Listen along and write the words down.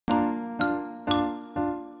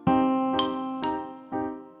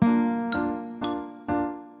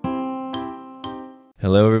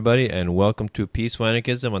Hello, everybody, and welcome to Peaceful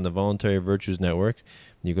Anarchism on the Voluntary Virtues Network.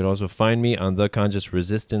 You could also find me on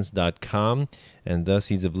theconsciousresistance.com and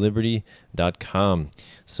theseedsofliberty.com.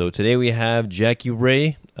 So today we have Jackie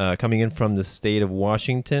Ray coming in from the state of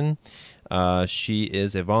Washington. She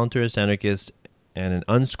is a voluntarist anarchist and an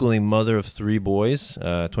unschooling mother of three boys,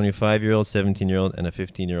 a 25-year-old, 17-year-old, and a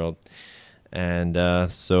 15-year-old. And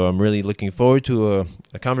so I'm really looking forward to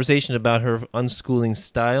a conversation about her unschooling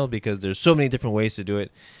style, because there's so many different ways to do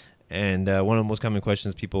it. And one of the most common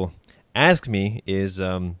questions people ask me is,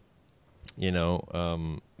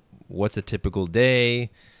 what's a typical day?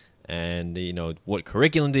 And, what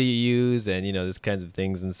curriculum do you use? And, these kinds of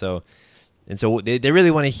things. And so they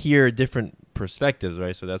really want to hear different perspectives,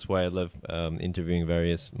 right? So that's why I love interviewing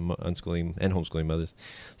various unschooling and homeschooling mothers.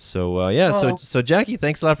 So, so Jackie,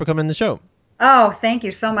 thanks a lot for coming on the show. Oh, thank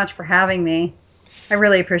you so much for having me. I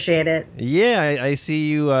really appreciate it. Yeah, I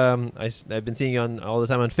see you. I've been seeing you all the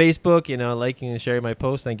time on Facebook, liking and sharing my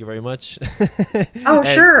posts. Thank you very much. Oh,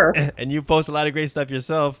 sure. And you post a lot of great stuff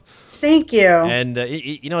yourself.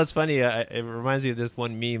 Thanit's funny. It reminds me of this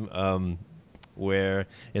one meme where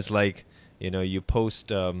it's like, you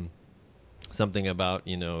post something about,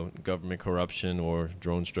 government corruption or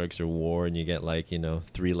drone strikes or war, and you get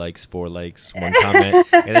 3 likes, 4 likes, 1 comment.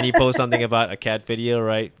 And then you post something about a cat video,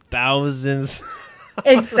 right? Thousands.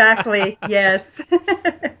 Exactly. Yes.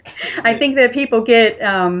 I think that people get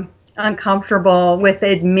uncomfortable with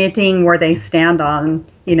admitting where they stand on,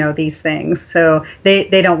 these things. So they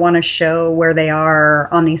don't want to show where they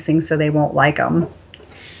are on these things, so they won't like them.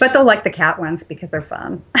 But they'll like the cat ones because they're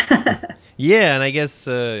fun. Yeah, and I guess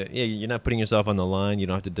you're not putting yourself on the line. You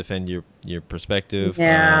don't have to defend your perspective.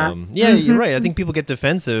 Yeah. You're right. I think people get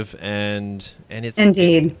defensive, and it's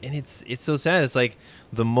Indeed. It's so sad. It's like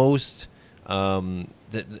the most the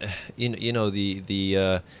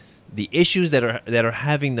issues that are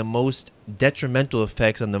having the most detrimental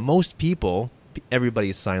effects on the most people,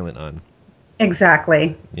 everybody's silent on.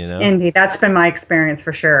 Exactly. Indeed, that's been my experience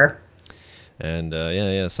for sure. And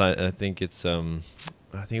so I think it's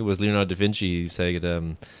I think it was Leonardo da Vinci. He said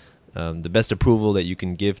the best approval that you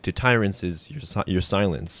can give to tyrants is your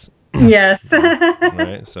silence. Yes.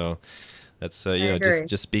 Right. So that's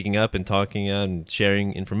just speaking up and talking and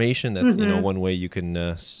sharing information. That's one way you can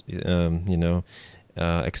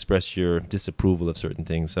express your disapproval of certain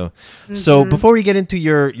things. So so before we get into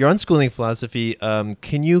your unschooling philosophy,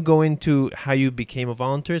 can you go into how you became a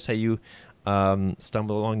voluntarist? How you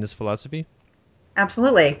stumbled along this philosophy?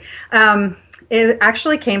 Absolutely. It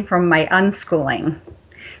actually came from my unschooling.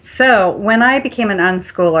 So when I became an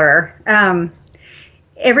unschooler,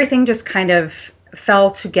 everything just kind of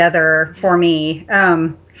fell together for me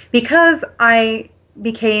because I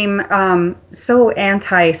became so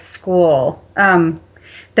anti-school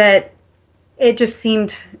that it just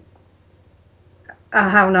seemed,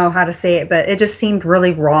 I don't know how to say it, but it just seemed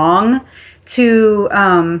really wrong to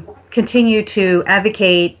continue to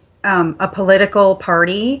advocate a political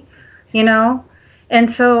party, and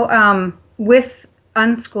so with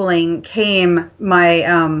unschooling came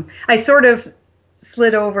my I sort of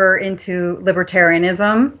slid over into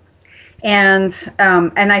libertarianism, and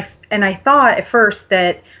I thought at first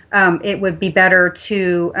that it would be better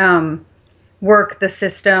to work the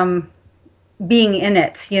system, being in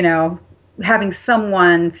it, having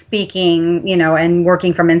someone speaking, and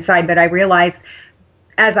working from inside. But I realized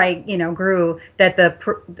as I grew that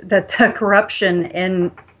the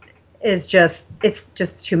corruption it's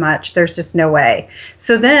just too much. There's just no way.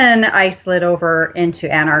 So then I slid over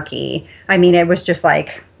into anarchy. I mean, it was just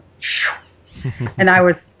like, and I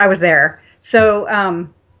was there. So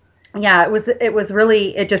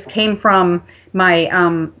it just came from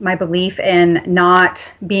my my belief in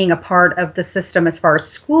not being a part of the system as far as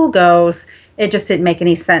school goes. It just didn't make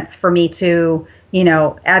any sense for me to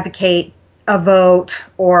advocate a vote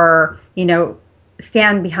or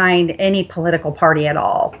stand behind any political party at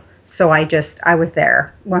all. So I was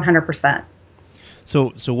there 100%.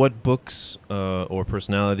 So what books or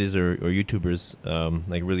personalities or YouTubers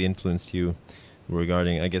really influenced you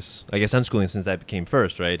regarding I guess unschooling, since that came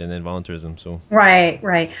first, right, and then voluntarism? So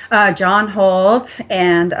right. John Holt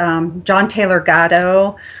and John Taylor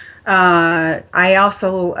Gatto. I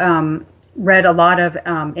also read a lot of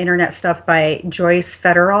internet stuff by Joyce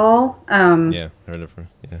Federal. Yeah, heard of her.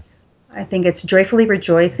 Yeah. I think it's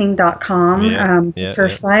joyfullyrejoicing.com is her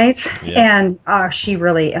site. Yeah. And she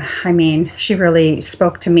really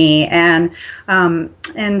spoke to me. And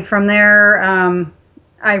from there,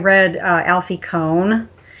 I read Alfie Kohn.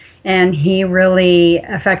 and he really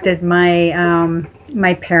affected my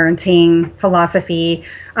parenting philosophy.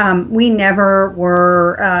 We never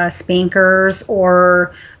were spankers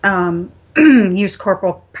or used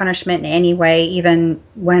corporal punishment in any way, even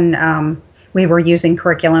when we were using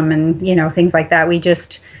curriculum and things like that.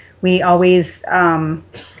 We always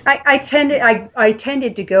I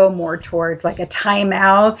tended to go more towards like a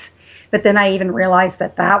timeout, but then I even realized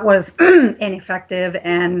that was ineffective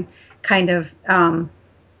and kind of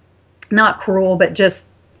not cruel, but just,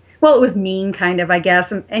 well, it was mean, kind of, I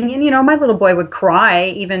guess. And my little boy would cry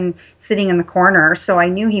even sitting in the corner. So I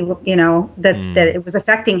knew that it was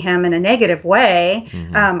affecting him in a negative way.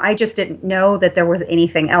 I just didn't know that there was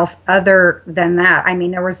anything else other than that. I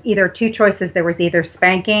mean, there was either two choices. There was either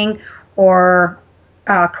spanking or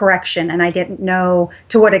correction. And I didn't know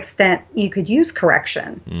to what extent you could use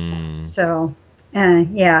correction. So,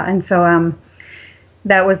 yeah. And so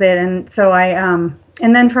that was it. And so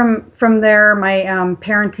and then from there, my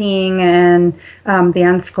parenting and the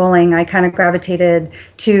unschooling, I kind of gravitated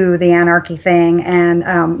to the anarchy thing.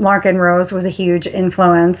 And Larkin Rose was a huge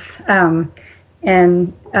influence.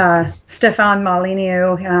 And Stefan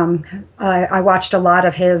Molyneux, I watched a lot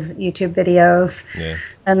of his YouTube videos. Yeah.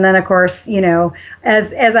 And then, of course,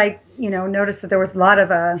 as I noticed that there was a lot of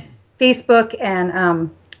Facebook and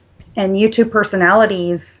YouTube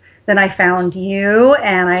personalities. Then I found you,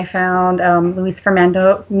 and I found Luis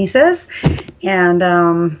Fernando Mises, and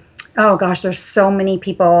oh gosh, there's so many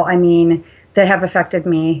people. I mean, that have affected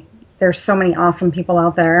me. There's so many awesome people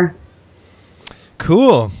out there.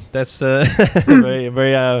 That's very,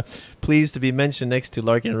 very pleased to be mentioned next to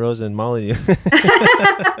Larkin Rose and Molly.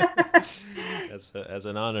 That's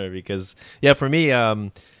an honor, because for me,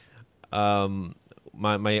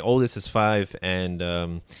 my oldest is 5,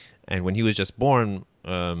 and when he was just born.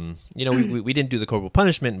 We didn't do the corporal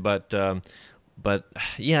punishment, but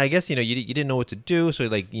yeah, I guess you didn't know what to do, so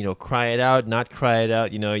like cry it out, not cry it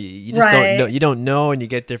out. You just don't know. You don't know, and you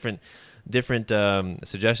get different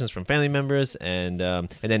suggestions from family members, and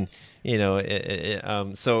then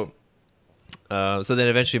so then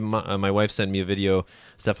eventually my wife sent me a video,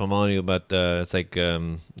 Stefan Molyneux, about it's like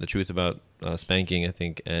the truth about spanking, I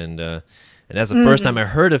think, and that's the first time I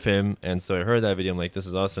heard of him, and so I heard that video. I'm like, this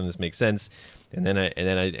is awesome. This makes sense. And then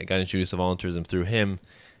I got introduced to voluntarism through him,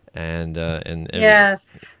 and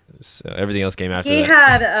yes, so everything else came after that. He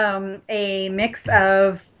had a mix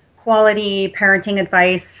of quality parenting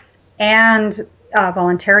advice and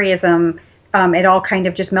voluntarism. It all kind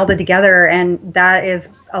of just melded together, and that is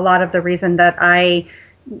a lot of the reason that I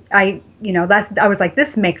was like,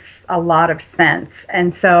 this makes a lot of sense.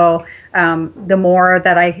 And so the more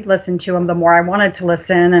that I listened to him, the more I wanted to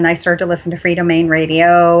listen. And I started to listen to Free Domain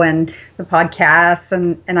Radio and the podcasts,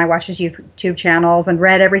 and I watched his YouTube channels and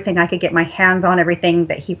read everything I could get my hands on, everything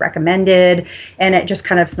that he recommended. And it just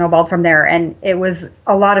kind of snowballed from there. And it was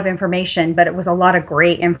a lot of information, but it was a lot of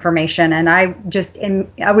great information. And I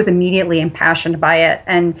was immediately impassioned by it,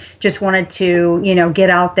 and just wanted to, get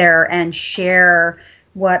out there and share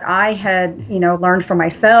what I had, learned for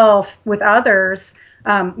myself with others,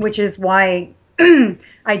 which is why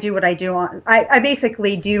I do what I do. I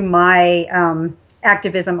basically do my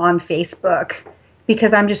activism on Facebook,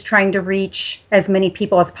 because I'm just trying to reach as many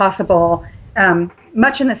people as possible,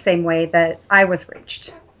 much in the same way that I was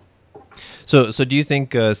reached. So do you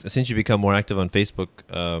think, since you become more active on Facebook,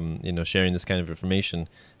 sharing this kind of information,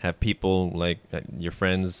 have people, like your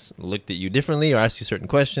friends, looked at you differently or asked you certain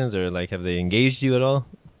questions, or like have they engaged you at all?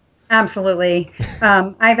 Absolutely.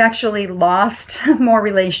 I've actually lost more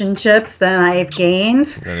relationships than I've gained.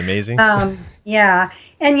 Isn't that amazing? Yeah.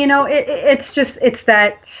 And, it's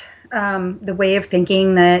that the way of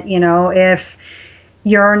thinking that, if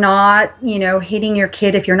you're not, hitting your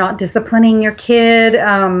kid, if you're not disciplining your kid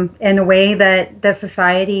in a way that the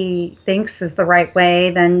society thinks is the right way,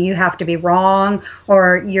 then you have to be wrong,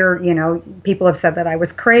 or people have said that I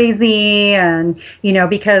was crazy. And,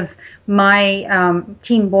 because my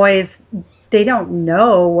teen boys, they don't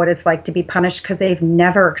know what it's like to be punished because they've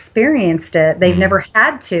never experienced it. They've never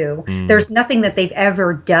had to. There's nothing that they've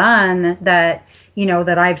ever done that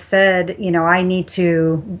that I've said, I need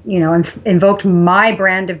to, invoked my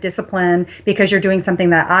brand of discipline because you're doing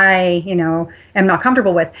something that I, am not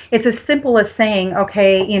comfortable with. It's as simple as saying,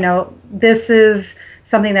 okay, this is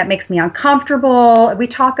something that makes me uncomfortable. We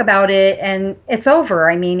talk about it and it's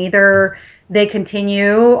over. I mean, either they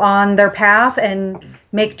continue on their path and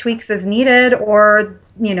make tweaks as needed, or,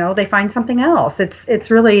 they find something else.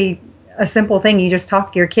 It's really a simple thing. You just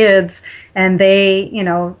talk to your kids and they,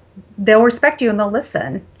 they'll respect you and they'll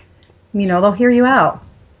listen. They'll hear you out.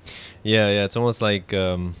 Yeah. It's almost like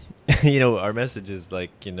our message is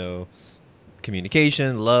like,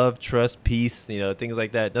 communication, love, trust, peace, things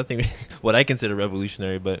like that. Nothing what I consider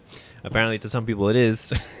revolutionary, but apparently to some people it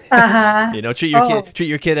is. Uh-huh. Treat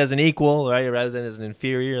your kid as an equal, right, rather than as an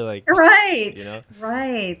inferior, like, Right.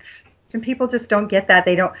 Right. And people just don't get that.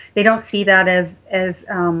 They don't see that as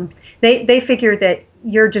they figure that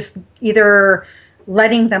you're just either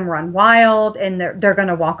letting them run wild and they're going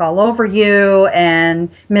to walk all over you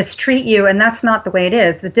and mistreat you, and that's not the way it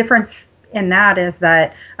is. The difference in that is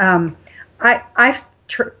that I've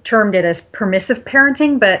termed it as permissive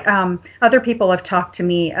parenting, but other people have talked to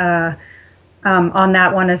me on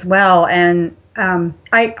that one as well, and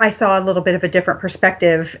I saw a little bit of a different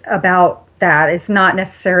perspective about that. It's not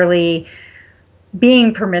necessarily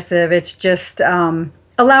being permissive. It's just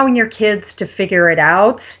allowing your kids to figure it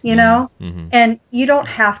out, Mm-hmm. and you don't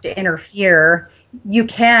have to interfere. You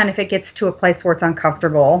can if it gets to a place where it's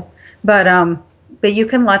uncomfortable, but you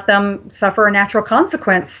can let them suffer a natural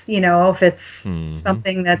consequence, if it's Mm-hmm.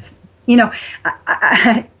 something that's,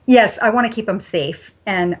 yes, I want to keep them safe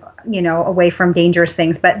and, away from dangerous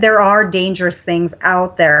things, but there are dangerous things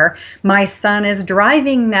out there. My son is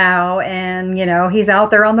driving now and, he's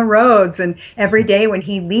out there on the roads, and every day when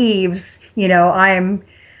he leaves,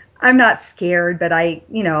 I'm not scared, but I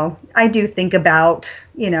do think about,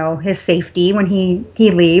 his safety when he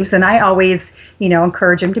leaves. And I always,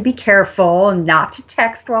 encourage him to be careful and not to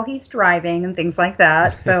text while he's driving and things like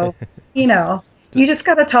that. So, you just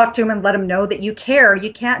got to talk to him and let him know that you care.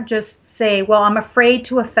 You can't just say, well, I'm afraid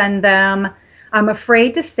to offend them. I'm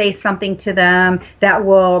afraid to say something to them that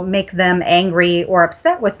will make them angry or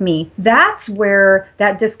upset with me. That's where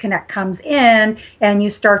that disconnect comes in, and you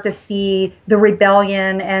start to see the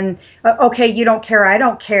rebellion and, okay, you don't care, I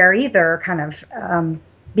don't care either kind of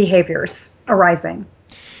behaviors arising.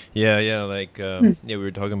 Yeah. Like, we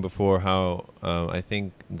were talking before how I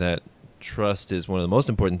think that trust is one of the most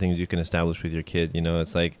important things you can establish with your kid.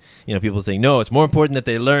 It's like, people think, no, it's more important that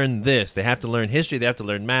they learn this. They have to learn history. They have to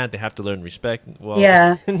learn math. They have to learn respect. Well,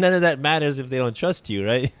 yeah. None of that matters if they don't trust you,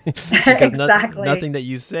 right? Exactly. Nothing that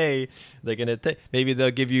you say, they're going to take. Maybe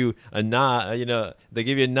they'll give you a nod, they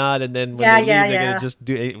give you a nod, and then when they leave, they're going to just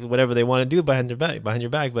do whatever they want to do behind your back.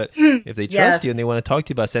 But if they trust you and they want to talk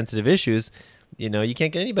to you about sensitive issues, you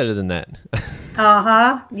can't get any better than that.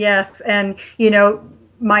 Yes. And,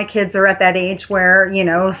 my kids are at that age where,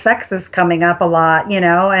 sex is coming up a lot,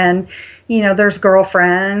 and, there's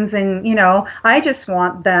girlfriends and, I just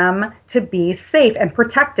want them to be safe and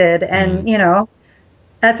protected. And,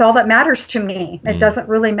 that's all that matters to me. It doesn't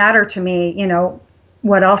really matter to me,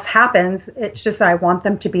 what else happens. It's just, I want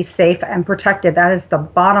them to be safe and protected. That is the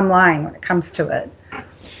bottom line when it comes to it.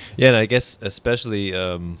 Yeah, and I guess especially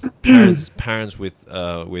parents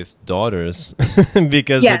with daughters,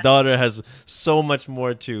 because the daughter has so much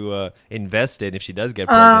more to invest in if she does get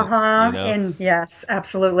pregnant. And yes,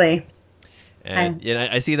 absolutely. And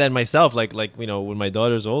I see that in myself. Like when my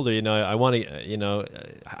daughter's older, I want to,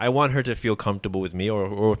 I want her to feel comfortable with me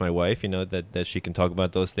or with my wife. That she can talk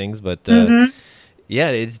about those things. But yeah,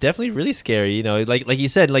 it's definitely really scary. Like you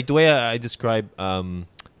said, like the way I describe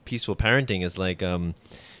peaceful parenting is like.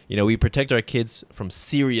 We protect our kids from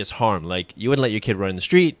serious harm. Like you wouldn't let your kid run in the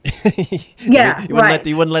street. You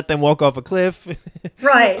wouldn't let them walk off a cliff.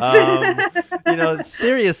 Right.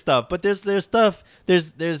 Serious stuff. But there's stuff.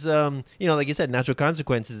 There's like you said, natural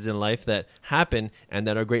consequences in life that happen and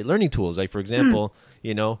that are great learning tools. Like for example,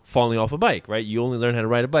 falling off a bike. Right. You only learn how to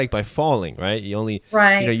ride a bike by falling. Right. You only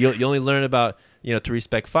you only learn about. To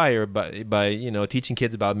respect fire by teaching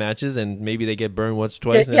kids about matches, and maybe they get burned once or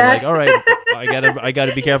twice, and they're like, all right, I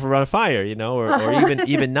gotta be careful around a fire, or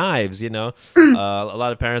even knives, A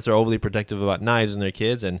lot of parents are overly protective about knives in their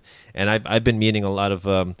kids, and I've been meeting a lot of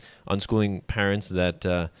unschooling parents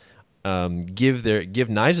that give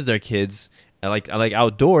knives to their kids. I like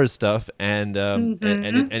outdoor stuff, and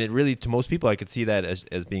it really, to most people, I could see that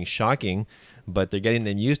as being shocking, but they're getting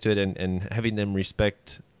them used to it and having them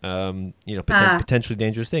respect potentially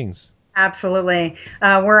dangerous things. Absolutely.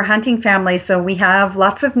 We're a hunting family, so we have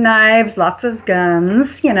lots of knives, lots of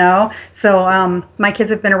guns, So my kids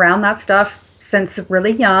have been around that stuff since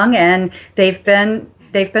really young, and they've been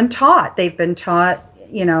taught.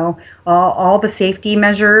 All the safety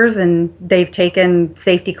measures, and they've taken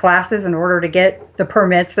safety classes in order to get the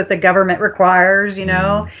permits that the government requires,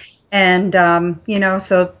 And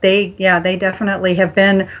so they definitely have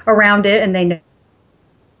been around it, and they know.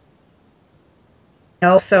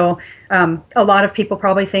 So a lot of people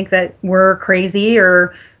probably think that we're crazy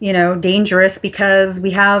or, dangerous because we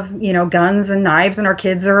have, guns and knives and our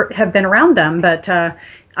kids have been around them. But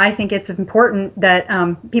I think it's important that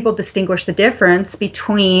people distinguish the difference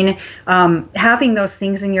between having those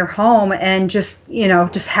things in your home and just,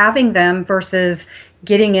 just having them versus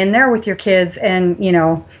getting in there with your kids and,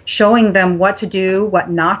 showing them what to do, what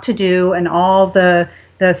not to do, and all the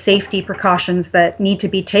safety precautions that need to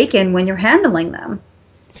be taken when you're handling them.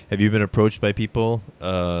 Have you been approached by people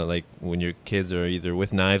like when your kids are either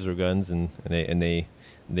with knives or guns, and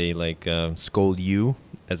they like scold you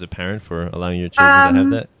as a parent for allowing your children to have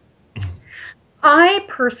that? I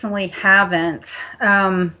personally haven't.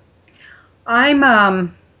 I'm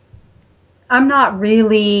not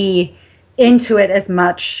really into it as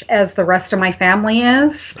much as the rest of my family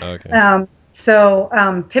is. Okay.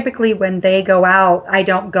 So typically when they go out, I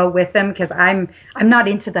don't go with them because I'm not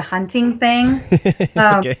into the hunting thing.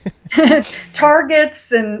 Okay.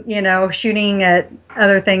 Targets and shooting at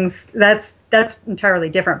other things, that's entirely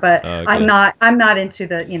different. But Okay. I'm not into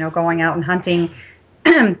the going out and hunting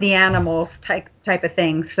the animals type of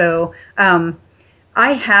thing. So I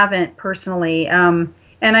haven't personally, and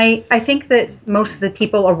I think that most of the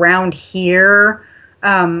people around here,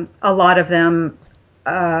 a lot of them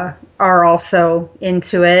are also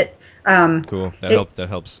into it. Cool. That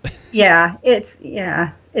helps. Yeah, it's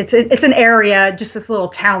an area, just this little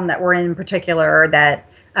town that we're in particular, that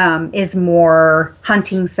is more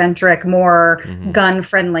hunting centric, more gun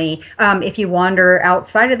friendly. If you wander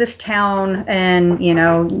outside of this town and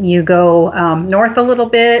you go north a little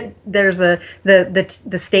bit, there's the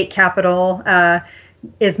state capital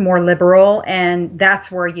is more liberal, and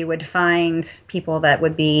that's where you would find people that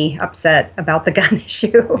would be upset about the gun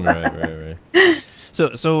issue. Right.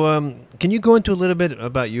 So can you go into a little bit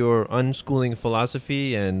about your unschooling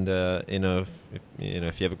philosophy and if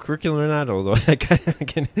you have a curriculum or not? Although I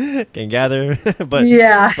can gather, but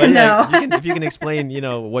no. If you can explain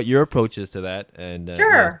what your approach is to that, and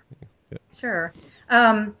Sure.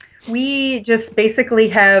 We just basically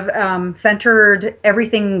have centered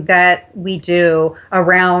everything that we do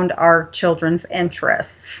around our children's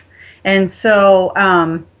interests. And so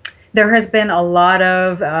there has been a lot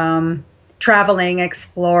of traveling,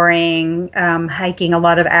 exploring, hiking, a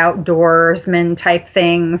lot of outdoorsman type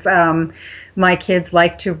things. My kids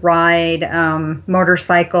like to ride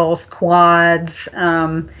motorcycles, quads,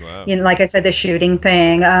 wow. Like I said, the shooting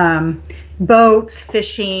thing, boats,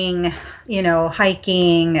 fishing,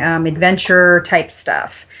 hiking, adventure type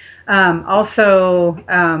stuff. Also,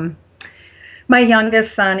 my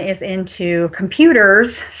youngest son is into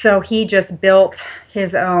computers, so he just built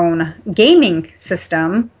his own gaming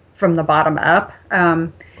system from the bottom up.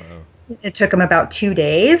 Wow. It took him about 2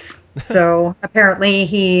 days. So apparently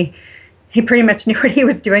he pretty much knew what he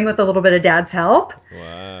was doing with a little bit of dad's help.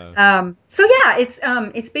 Wow. So yeah,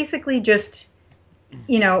 it's basically just,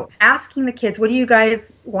 asking the kids, what do you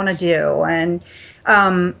guys want to do? And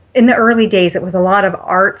in the early days, it was a lot of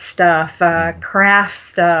art stuff, craft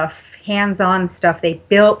stuff, hands-on stuff. They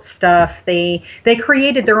built stuff. They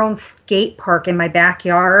created their own skate park in my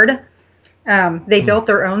backyard. They built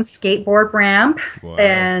their own skateboard ramp. Wow.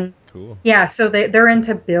 And cool. Yeah, so they're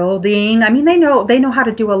into building. I mean, they know how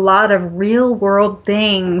to do a lot of real world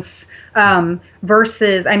things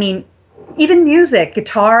versus, I mean, even music,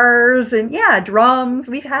 guitars and drums.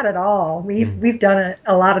 We've had it all. We've done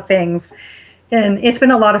a lot of things, and it's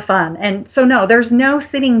been a lot of fun. And so no, there's no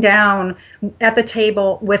sitting down at the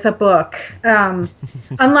table with a book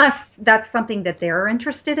unless that's something that they're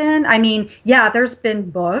interested in. I mean, there's been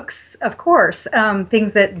books, of course,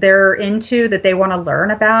 things that they're into that they want to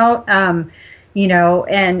learn about. And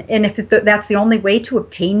if that's the only way to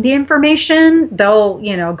obtain the information, they'll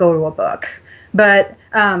go to a book. But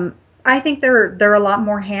I think they're a lot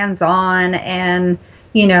more hands-on, and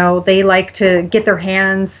they like to get their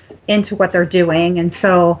hands into what they're doing. And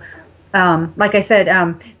so like I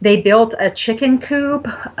said, they built a chicken coop,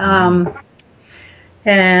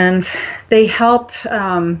 and they helped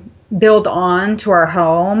build on to our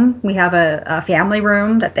home. We have a family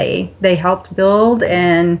room that they helped build,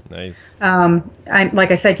 and nice. Like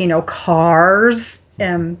I said, cars.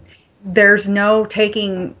 There's no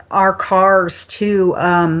taking our cars to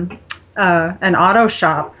an auto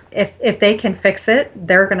shop. If they can fix it,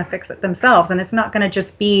 they're going to fix it themselves, and it's not going to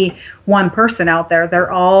just be one person out there.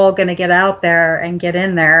 They're all going to get out there and get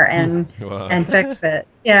in there and wow. and fix it.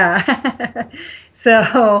 Yeah.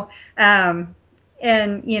 So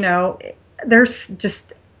there's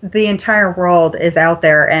just, the entire world is out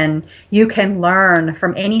there, and you can learn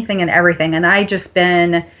from anything and everything. And I just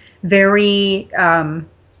been very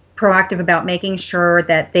proactive about making sure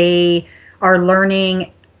that they are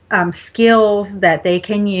learning skills that they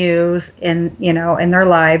can use in their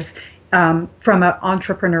lives from an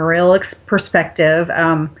entrepreneurial perspective.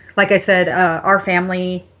 Like I said, our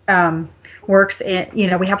family works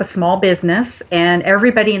in, we have a small business and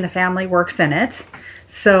everybody in the family works in it.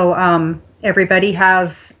 So everybody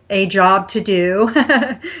has a job to do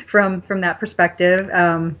from that perspective.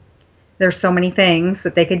 There's so many things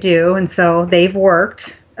that they could do. And so they've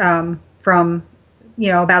worked from,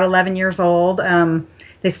 about 11 years old.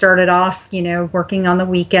 They started off, working on the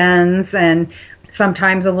weekends and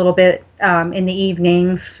sometimes a little bit in the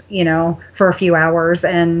evenings, for a few hours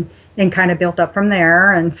and kind of built up from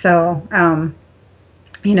there. And so,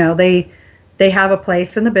 they have a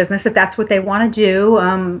place in the business if that's what they want to do.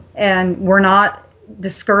 And we're not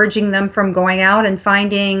discouraging them from going out and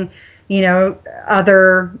finding,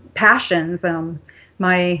 other passions.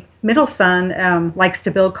 My middle son likes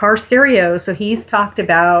to build car stereos. So he's talked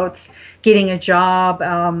about getting a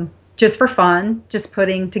job just for fun, just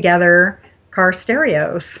putting together car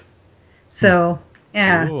stereos. So,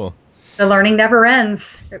 yeah. Cool. The learning never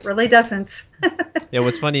ends. It really doesn't. Yeah,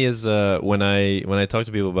 what's funny is when I talk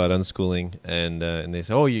to people about unschooling and they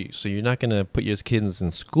say, "Oh, so you're not gonna put your kids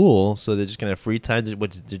in school, so they're just gonna have free time?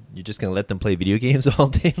 You're just gonna let them play video games all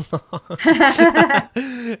day long?"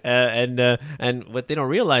 And what they don't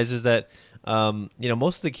realize is that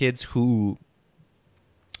most of the kids who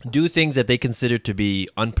do things that they consider to be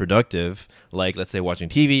unproductive, like let's say watching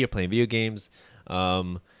TV or playing video games,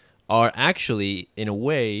 are actually, in a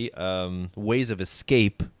way, ways of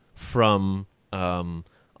escape from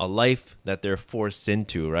a life that they're forced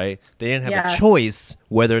into, right? They didn't have a choice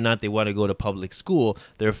whether or not they want to go to public school.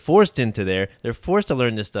 They're forced into there. They're forced to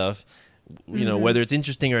learn this stuff, whether it's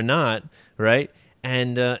interesting or not, right?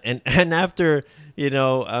 And after, I don't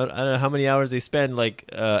know how many hours they spend,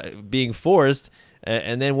 being forced,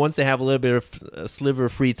 and then once they have a little bit of a sliver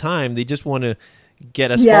of free time, they just want to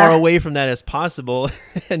get as far away from that as possible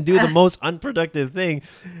and do the most unproductive thing.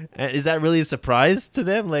 Is that really a surprise to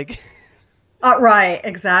them? Right,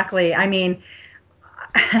 exactly. I mean,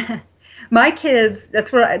 my kids,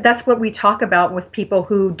 that's what we talk about with people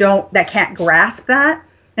that can't grasp that,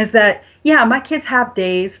 is that, my kids have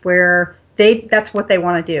days where that's what they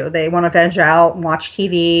want to do. They want to veg out and watch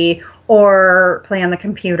TV or play on the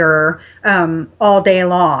computer all day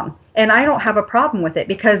long. And I don't have a problem with it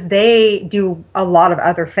because they do a lot of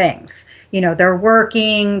other things. They're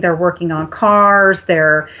working on cars,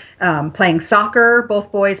 they're playing soccer.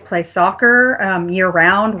 Both boys play soccer year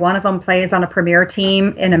round. One of them plays on a premier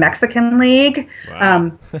team in a Mexican league.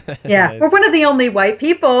 Wow. Nice. We're one of the only white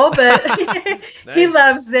people, but he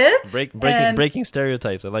loves it. Breaking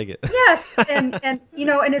stereotypes. I like it. Yes. And and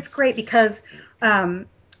it's great because I'm,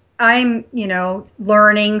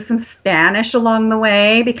 learning some Spanish along the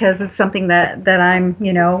way because it's something that I'm,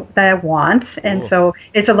 that I want. And so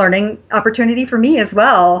it's a learning opportunity for me as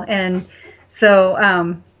well. And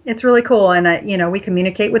so it's really cool. And, we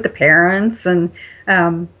communicate with the parents and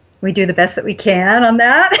we do the best that we can on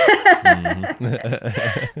that.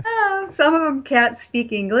 Some of them can't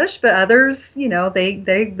speak English, but others,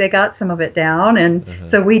 they got some of it down. And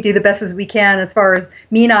so we do the best as we can as far as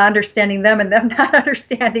me not understanding them and them not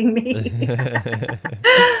understanding me.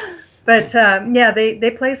 But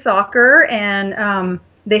they play soccer and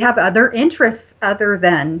they have other interests other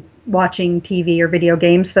than watching TV or video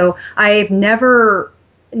games. So I've never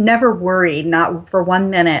worried, not for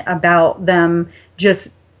 1 minute, about them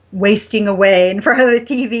just wasting away in front of the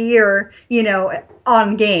TV or,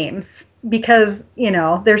 on games because,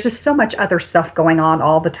 there's just so much other stuff going on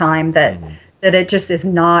all the time that it just is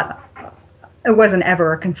not, it wasn't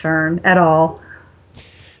ever a concern at all.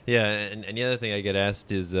 Yeah. And the other thing I get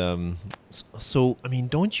asked is, don't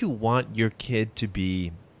you want your kid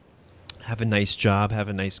to have a nice job, have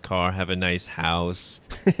a nice car, have a nice house,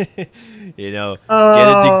 get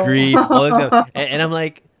a degree, all this stuff. And I'm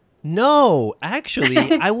like, no, actually,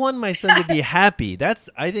 I want my son to be happy.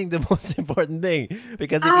 That's, I think, the most important thing.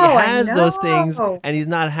 Because if he has those things and he's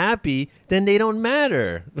not happy, then they don't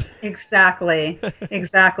matter. Exactly.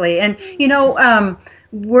 And,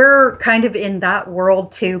 we're kind of in that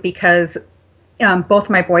world, too, because both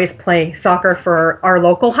my boys play soccer for our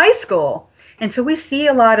local high school. And so we see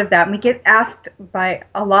a lot of that. And we get asked by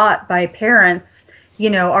parents,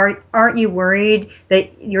 aren't you worried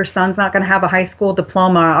that your son's not going to have a high school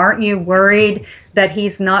diploma? Aren't you worried that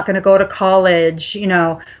he's not going to go to college?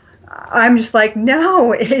 I'm just like,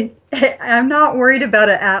 no, I'm not worried about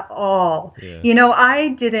it at all. Yeah. I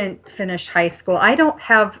didn't finish high school. I don't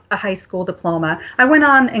have a high school diploma. I went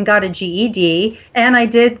on and got a GED, and I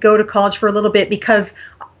did go to college for a little bit because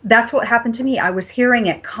that's what happened to me. I was hearing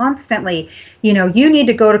it constantly. You need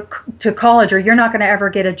to go to college, or you're not going to ever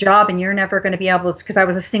get a job, and you're never going to be able to, because I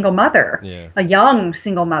was a single mother, Yeah. a young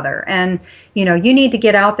single mother. And, you need to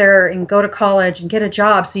get out there and go to college and get a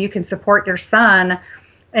job so you can support your son.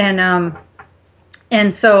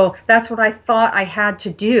 And so that's what I thought I had to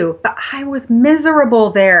do. But I was miserable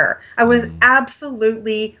there. I was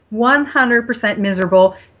absolutely 100%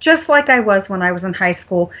 miserable, just like I was when I was in high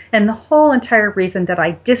school. And the whole entire reason that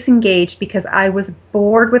I disengaged, because I was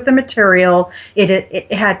bored with the material. It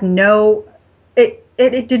had no, it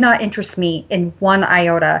did not interest me in one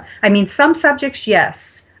iota. I mean, some subjects,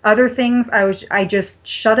 yes. Other things, I just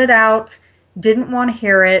shut it out, didn't want to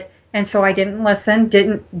hear it. And so I didn't listen,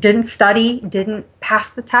 didn't study, didn't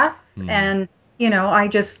pass the tests. And,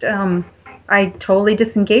 I totally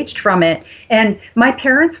disengaged from it. And my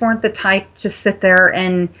parents weren't the type to sit there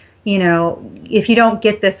and, if you don't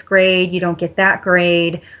get this grade, you don't get that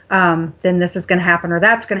grade, then this is going to happen or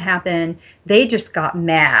that's going to happen. They just got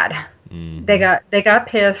mad. They got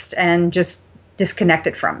pissed and just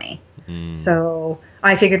disconnected from me. So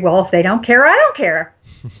I figured, well, if they don't care, I don't care.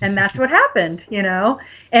 And that's what happened,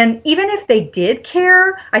 And even if they did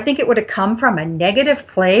care, I think it would have come from a negative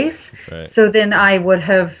place. Right. So then I would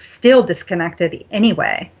have still disconnected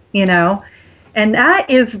anyway, And that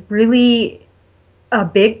is really a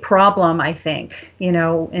big problem, I think, in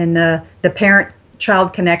the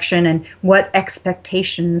parent-child connection and what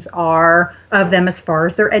expectations are of them as far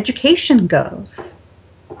as their education goes.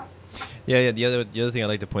 Yeah. The other thing I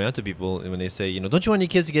like to point out to people when they say, don't you want your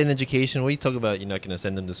kids to get an education? What do you talk about? You're not going to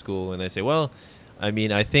send them to school. And I say, well, I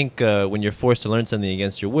mean, I think when you're forced to learn something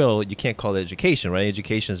against your will, you can't call it education, right?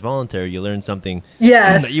 Education is voluntary. You learn something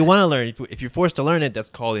that you want to learn. If you're forced to learn it, that's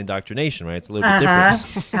called indoctrination, right? It's a little bit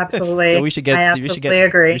different. Absolutely. So we should get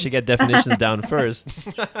agree. We should get definitions down first.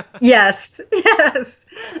 Yes.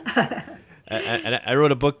 I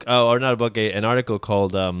wrote a book, or not a book, an article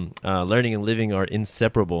called "Learning and Living Are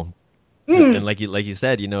Inseparable." And like you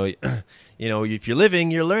said, if you're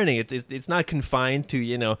living, you're learning. It's not confined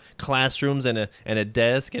to classrooms and a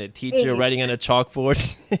desk and a teacher writing on a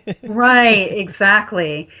chalkboard. Right,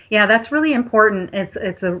 exactly. Yeah, that's really important.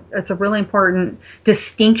 It's a really important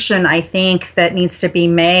distinction, I think, that needs to be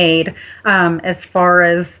made as far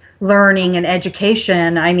as learning and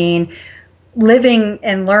education. I mean, living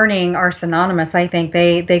and learning are synonymous. I think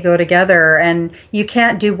they go together, and you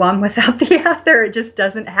can't do one without the other. It just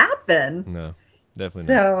doesn't happen. No,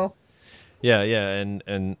 definitely not. So, yeah, and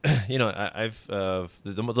I've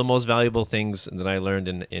the most valuable things that I learned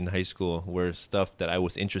in high school were stuff that I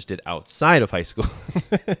was interested outside of high school.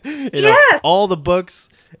 Yes, all the books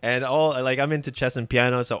and all, like, I'm into chess and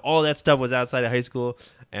piano, so all that stuff was outside of high school,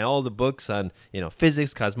 and all the books on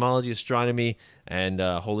physics, cosmology, astronomy, and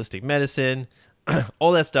holistic medicine.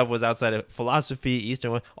 All that stuff was outside of philosophy,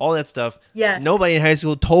 Eastern, all that stuff. Yes. Nobody in high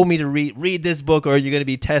school told me to read this book or you're going to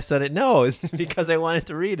be tested on it. No, it's because I wanted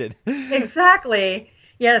to read it. Exactly.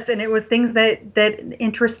 Yes, and it was things that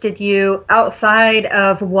interested you outside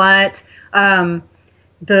of what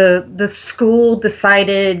the school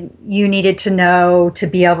decided you needed to know to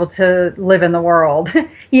be able to live in the world.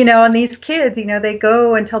 And these kids, they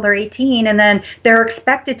go until they're 18, and then they're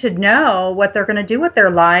expected to know what they're going to do with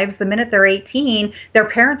their lives. The minute they're 18, their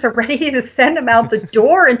parents are ready to send them out the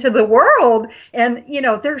door into the world. And,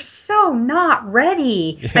 they're so not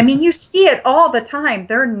ready. Yeah. I mean, you see it all the time.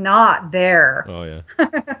 They're not there. Oh, yeah.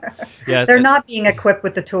 Yeah, they're not being equipped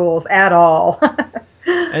with the tools at all.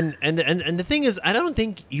 And the thing is, I don't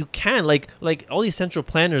think you can, like all these central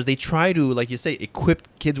planners, they try to, like you say, equip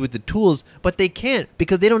kids with the tools, but they can't,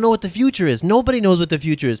 because they don't know what the future is. Nobody knows what the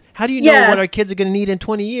future is. How do you know what our kids are going to need in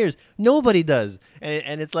 20 years? Nobody does.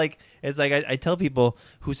 And it's like I tell people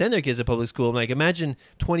who send their kids to public school, I'm like, imagine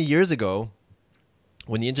 20 years ago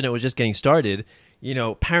when the internet was just getting started,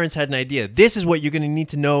 parents had an idea. This is what you're going to need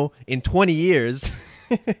to know in 20 years.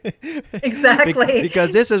 Exactly.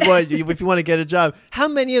 Because this is what, if you want to get a job, how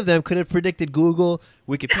many of them could have predicted Google,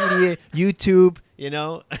 Wikipedia, YouTube,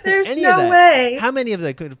 There's any no of that? way. How many of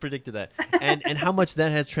them could have predicted that? And how much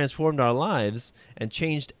that has transformed our lives and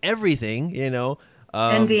changed everything,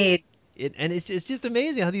 Indeed. And it's just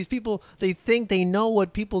amazing how these people, they think they know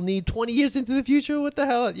what people need 20 years into the future. What the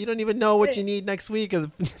hell? You don't even know what you need next week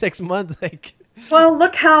or next month. Well,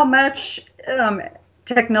 look how much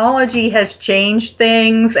technology has changed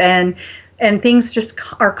things, and things just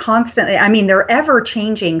are constantly, I mean, they're ever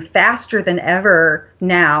changing faster than ever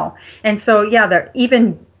now. And so, yeah, they're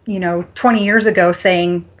even, 20 years ago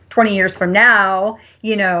saying 20 years from now,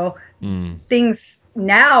 things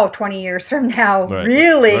now 20 years from now,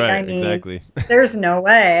 really, right, I mean, exactly. there's no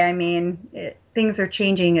way. I mean, things are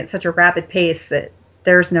changing at such a rapid pace that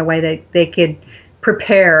there's no way that they could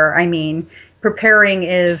prepare. I mean, preparing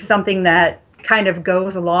is something that kind of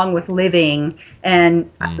goes along with living.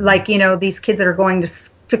 And like, you know, these kids that are going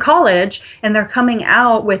to college and they're coming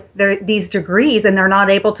out with these degrees and they're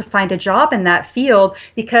not able to find a job in that field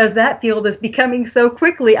because that field is becoming so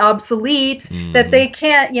quickly obsolete that they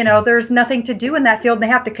can't, you know, there's nothing to do in that field. And they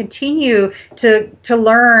have to continue to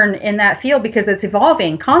learn in that field because it's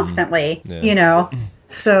evolving constantly, you know.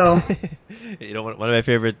 So, you know, one of my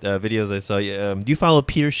favorite videos I saw. Do you follow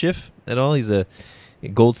Peter Schiff at all? He's a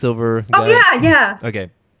gold, silver guy. Oh yeah, yeah. Okay,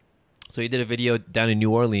 so he did a video down in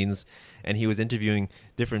New Orleans, and he was interviewing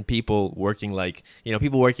different people working, like, you know,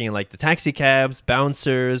 people working in like the taxi cabs,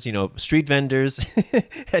 bouncers, you know, street vendors,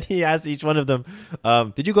 and he asked each one of them,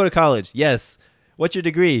 "Did you go to college?" "Yes." "What's your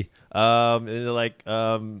degree?" And they're like,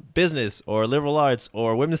 business or liberal arts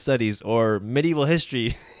or women's studies or medieval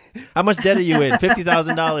history. "How much debt are you in?"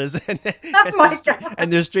 $50,000. Oh my God.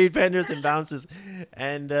 And there's street vendors and bouncers,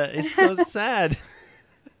 and it's so sad.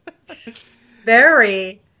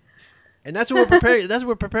 Very. And that's what we're preparing. That's what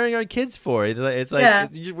we're preparing our kids for. It's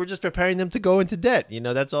like we're just preparing them to go into debt. You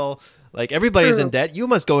know, that's all. Like, everybody's in debt. You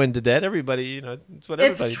must go into debt. Everybody, you know, it's what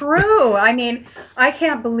everybody. It's true. I mean, I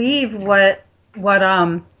can't believe what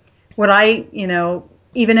I, you know,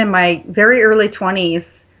 even in my very early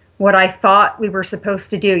 20s, what I thought we were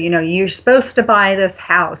supposed to do. You know, you're supposed to buy this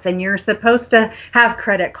house and you're supposed to have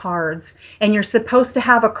credit cards and you're supposed to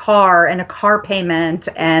have a car and a car payment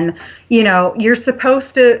and, you know, you're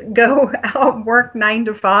supposed to go out and work 9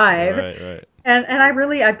 to 5. Right. And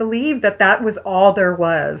I believe that was all there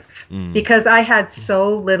was because I had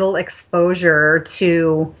so little exposure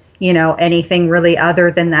to, you know, anything really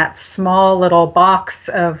other than that small little box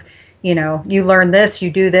of, you know, you learn this, you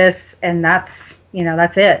do this, and that's, you know,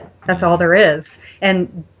 that's it. That's all there is.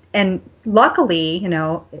 And luckily, you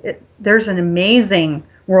know, there's an amazing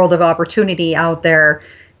world of opportunity out there,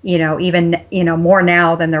 you know, even, you know, more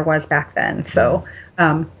now than there was back then. So,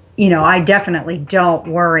 you know, I definitely don't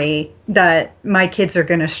worry that my kids are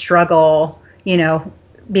going to struggle, you know,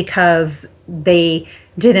 because they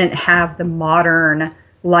didn't have the modern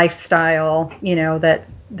lifestyle, you know,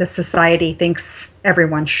 that the society thinks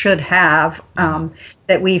everyone should have,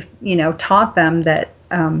 that we've, you know, taught them that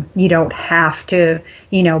you don't have to,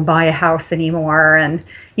 you know, buy a house anymore. And,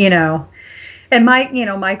 you know, and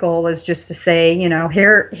my goal is just to say, you know,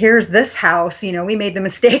 here's this house, you know, we made the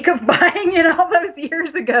mistake of buying it all those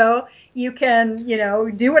years ago. You can, you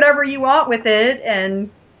know, do whatever you want with it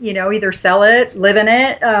and, you know, either sell it, live in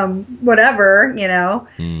it, whatever, you know,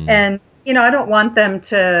 and, you know, I don't want them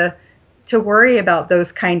to worry about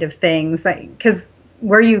those kind of things, because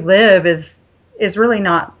where you live is really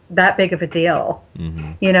not that big of a deal,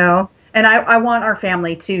 you know. And I want our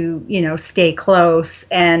family to, you know, stay close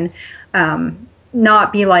and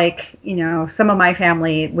not be like, you know, some of my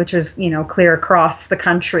family, which is, you know, clear across the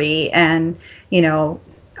country, and, you know,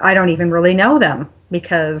 I don't even really know them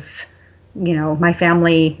because, you know, my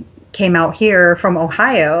family came out here from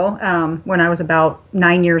Ohio when I was about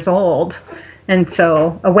 9 years old. And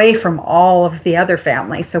so away from all of the other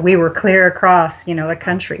families. So we were clear across, you know, the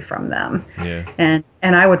country from them. Yeah.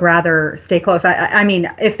 And I would rather stay close. I mean,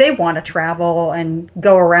 if they want to travel and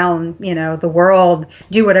go around, you know, the world,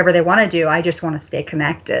 do whatever they want to do, I just want to stay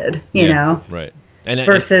connected, you know. Right. And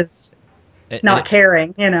versus not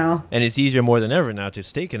caring, you know. And it's easier more than ever now to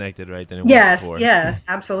stay connected, right, than it was before. Yeah,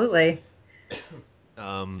 absolutely.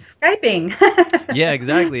 Skyping. Yeah,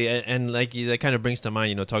 exactly. And like, that kind of brings to mind,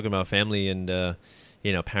 you know, talking about family and,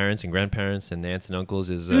 you know, parents and grandparents and aunts and uncles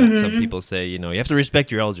is some people say, you know, you have to respect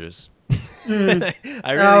your elders.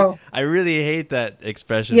 I really hate that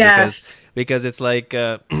expression because it's like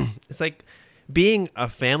being a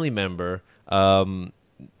family member.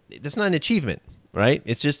 That's not an achievement, right?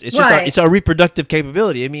 It's our reproductive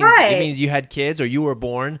capability. It means you had kids or you were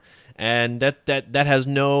born, and that has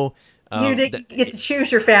no. You didn't get to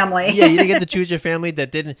choose your family. Yeah, you didn't get to choose your family.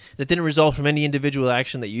 That didn't result from any individual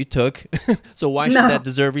action that you took. So why should that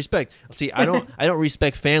deserve respect? See, I don't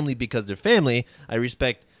respect family because they're family. I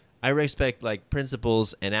respect like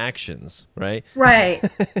principles and actions, right? Right.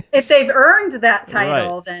 If they've earned that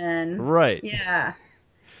title, then yeah,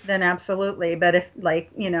 then absolutely. But if,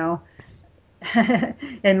 like, you know,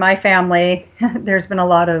 in my family, there's been a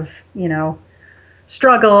lot of, you know,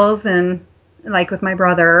 struggles, and like with my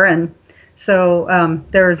brother, and so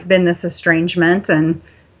there's been this estrangement, and,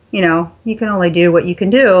 you know, you can only do what you can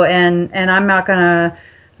do, and I'm not gonna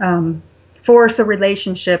force a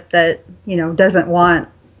relationship that, you know, doesn't want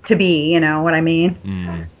to be, you know what I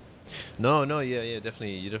mean? No, no, yeah, yeah,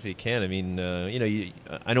 definitely, you definitely can. I mean,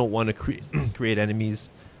 I don't want to create enemies.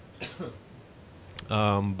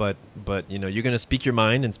 But you're gonna speak your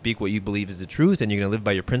mind and speak what you believe is the truth, and you're gonna live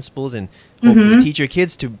by your principles, and hopefully Mm-hmm. teach your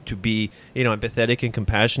kids to be empathetic and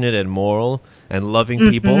compassionate and moral and loving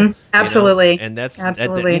people. Mm-hmm. Absolutely. And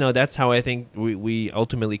Absolutely. that's how I think we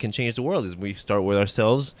ultimately can change the world, is we start with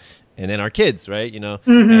ourselves and then our kids, right? And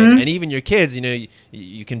Mm-hmm. even your kids,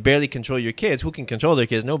 you can barely control your kids. Who can control their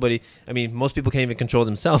kids? Nobody. I mean, most people can't even control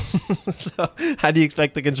themselves. So how do you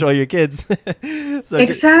expect to control your kids? It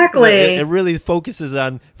Exactly. really focuses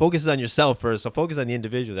on yourself first. So focus on the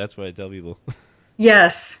individual. That's what I tell people.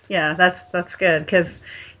 Yes. Yeah, that's good because,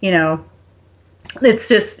 you know, it's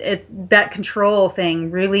just that control thing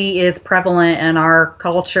really is prevalent in our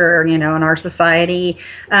culture, in our society.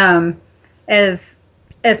 As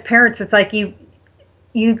as parents, it's like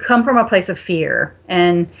you come from a place of fear,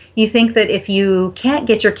 and you think that if you can't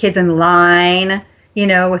get your kids in line,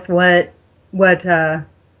 with what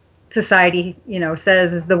society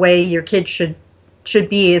says is the way your kids should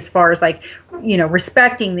be, as far as like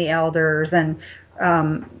respecting the elders, and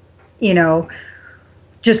um, you know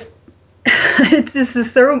just it's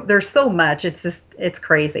just there's so much. It's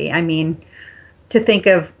crazy. I mean, to think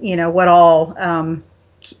of what all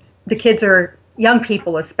the kids, are young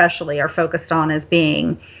people especially, are focused on as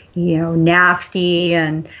being nasty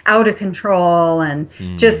and out of control, and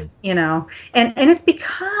Mm. just and it's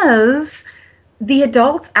because the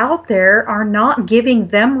adults out there are not giving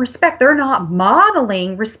them respect. They're not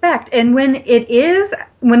modeling respect. And when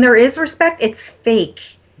there is respect, it's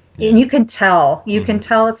fake. And Yeah. you can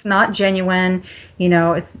tell it's not genuine.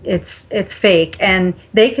 It's fake. And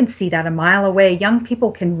they can see that a mile away. Young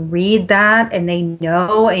people can read that, and they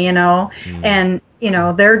know, Mm. and,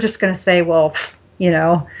 they're just going to say, well, F you,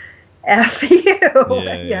 Yeah. you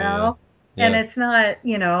Yeah. Yeah. know, and Yeah. it's not,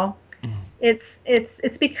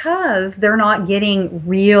 it's because they're not getting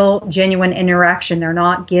real, genuine interaction. They're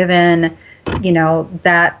not given,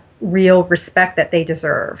 that real respect that they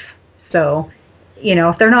deserve. So,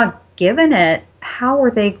 if they're not given it, how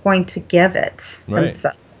are they going to give it Right.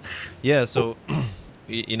 themselves? Yeah. So,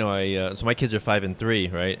 so my kids are 5 and 3,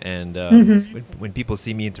 right? And Hmm. when people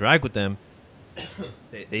see me interact with them,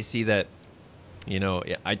 they see that yeah,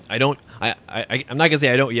 I don't I'm not gonna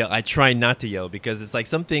say I don't yell. I try not to yell, because it's like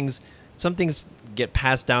some things get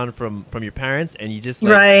passed down from your parents, and you just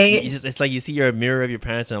like Right. it's like you see you're a mirror of your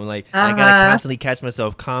parents, and I'm like, I gotta Uh-huh. constantly catch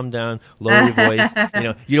myself, calm down, lower your voice.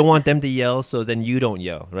 You don't want them to yell, so then you don't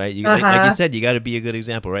yell, right? Like you Uh-huh. said, you got to be a good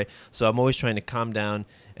example, right? So I'm always trying to calm down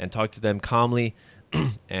and talk to them calmly,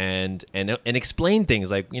 and explain things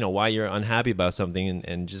like why you're unhappy about something,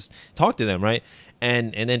 and just talk to them, right?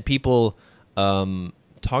 And then people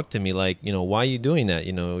talk to me like, why are you doing that?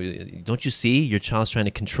 Don't you see your child's trying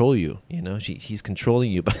to control you? He's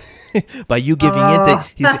controlling you by by you giving into.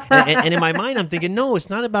 Oh. And in my mind, I'm thinking, no, it's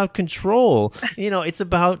not about control. It's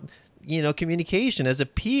about communication as a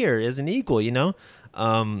peer, as an equal.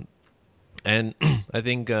 Um, and I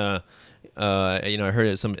think I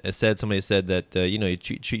heard somebody said that you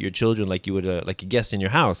treat your children like you would like a guest in your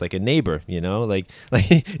house, like a neighbor. Like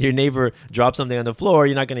your neighbor drops something on the floor,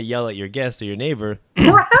 you're not going to yell at your guest or your neighbor,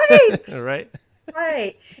 Right. right?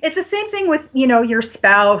 Right. It's the same thing with, your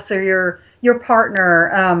spouse or your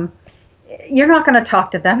partner. You're not going to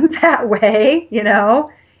talk to them that way.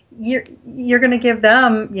 You're going to give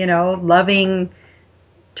them, loving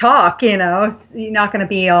talk. You're not going to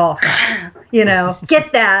be all,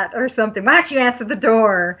 get that or something. Why don't you answer the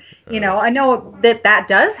door? Right. I know that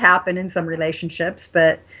does happen in some relationships,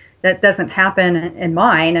 but that doesn't happen in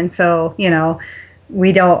mine. And so,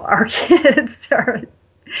 we don't, our kids are,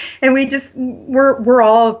 and we're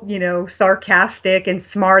all sarcastic and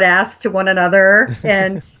smart ass to one another,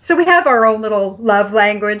 and so we have our own little love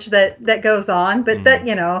language that goes on, but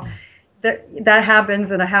Mm. that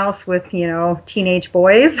happens in a house with teenage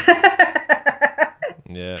boys.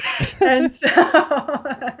 Yeah. And so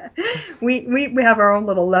we have our own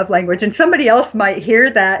little love language, and somebody else might hear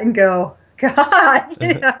that and go, God,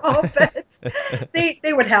 but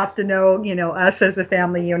they would have to know, us as a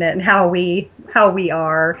family unit, and how we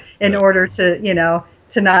are, in Yeah. order to,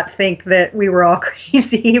 to not think that we were all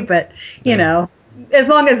crazy. But, Yeah. as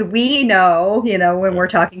long as we know, when we're Right.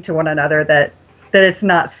 talking to one another, that it's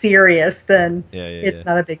not serious, then Yeah. Yeah. Yeah. it's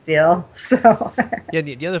not a big deal. So, Yeah,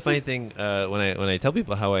 the other funny thing, when I tell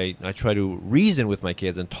people how I try to reason with my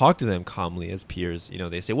kids and talk to them calmly as peers,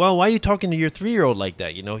 they say, "Well, why are you talking to your 3-year-old like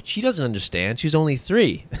that? She doesn't understand. She's only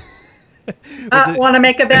 3." which is, want to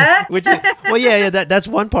make a bet? which is, well, yeah, that's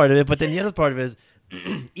one part of it. But then the other part of it is,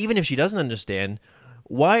 even if she doesn't understand,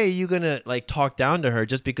 why are you gonna like talk down to her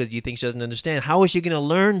just because you think she doesn't understand? How is she gonna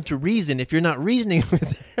learn to reason if you're not reasoning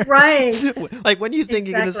with her? Right. Like, when do you think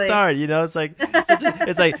you're gonna Exactly. start? You know, it's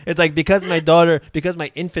like because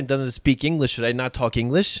my infant doesn't speak English, should I not talk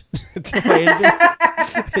English to my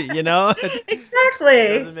infant? You know, it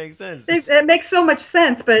Exactly. doesn't make sense. It makes so much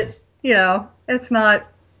sense, but it's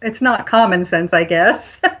not common sense, I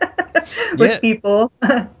guess, Yeah. with people.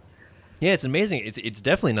 Yeah, it's amazing. It's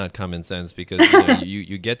definitely not common sense because you know,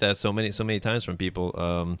 you get that so many times from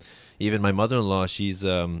people. Even my mother-in-law, she's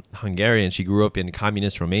Hungarian. She grew up in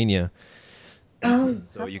communist Romania, Oh,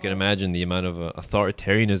 so you can imagine the amount of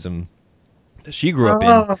authoritarianism that she grew up in.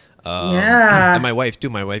 oh, And yeah. my wife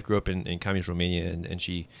too. My wife grew up in communist Romania, and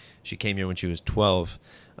she came here when she was 12,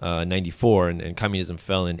 94, and communism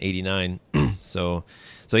fell in 89. So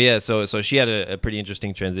yeah, so she had a pretty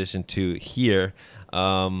interesting transition to here.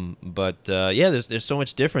 But yeah, there's so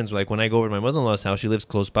much difference. Like when I go over to my mother-in-law's house, she lives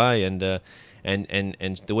close by, and the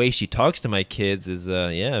way she talks to my kids is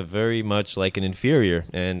yeah, very much like an inferior,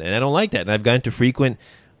 and I don't like that. And I've gotten into frequent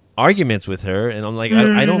arguments with her, and I'm like,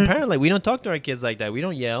 I don't parent like we don't talk to our kids like that. We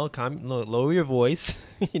don't yell, lower your voice,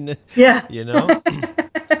 Yeah. you know.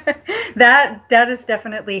 That is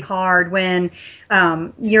definitely hard when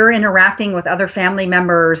you're interacting with other family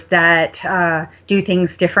members that do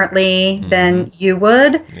things differently than you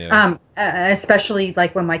would. Yeah. Especially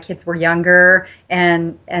like when my kids were younger,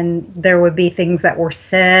 and there would be things that were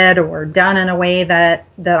said or done in a way that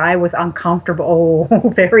I was uncomfortable,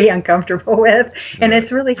 very uncomfortable with, and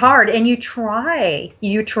it's really hard. And you try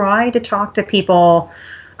to talk to people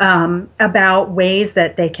about ways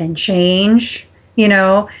that they can change,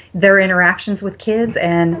 their interactions with kids,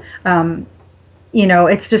 and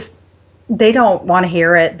it's just they don't want to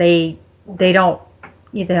hear it. They don't,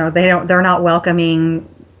 they're not welcoming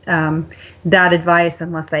that advice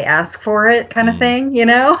unless they ask for it, kind of thing,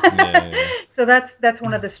 Yeah, yeah. So that's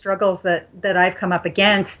one of the struggles that I've come up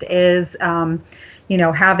against is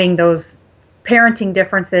having those parenting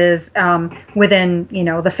differences within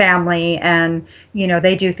the family, and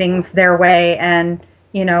they do things their way, and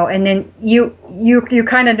and then you're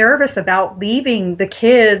kind of nervous about leaving the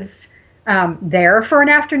kids there for an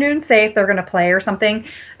afternoon, say if they're going to play or something,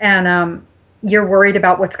 and you're worried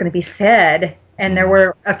about what's going to be said. And there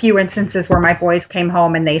were a few instances where my boys came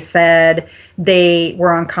home and they said they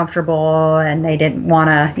were uncomfortable and they didn't want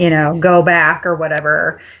to, go back or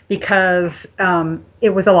whatever, because it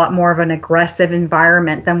was a lot more of an aggressive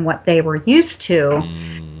environment than what they were used to.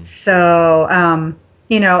 So,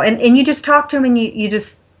 and you just talk to them, and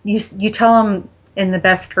you tell them in the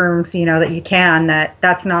best terms, that you can, that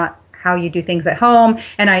that's not how you do things at home.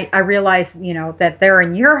 And I realize, that they're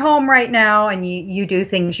in your home right now, and you do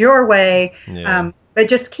things your way. Yeah. But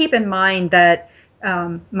just keep in mind that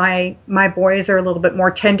my boys are a little bit more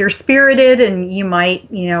tender spirited, and you might,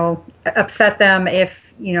 upset them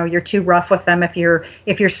if, you're too rough with them, if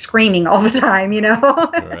you're screaming all the time,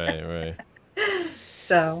 Right.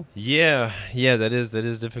 So Yeah, that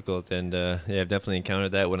is difficult, and yeah, I've definitely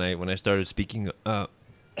encountered that when I started speaking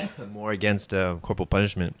more against corporal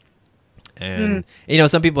punishment. And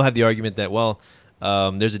some people have the argument that, well,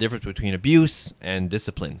 there's a difference between abuse and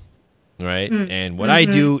discipline, right? And what I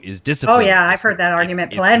do is discipline. oh yeah, I've heard that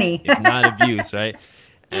argument plenty. It's not abuse, right?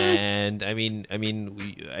 And I mean,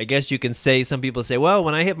 I guess you can say, some people say, well,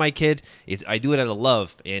 when I hit my kid, I do it out of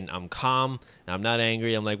love, and I'm calm, and I'm not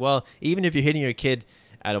angry. I'm like, well, even if you're hitting your kid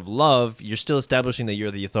out of love, you're still establishing that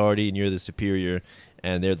you're the authority and you're the superior,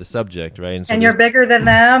 and they're the subject, right? And, so And you're bigger than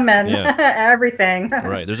them, and Yeah. everything.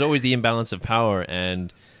 right. There's always the imbalance of power,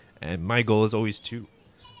 and my goal is always to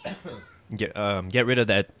get rid of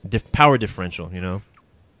that power differential,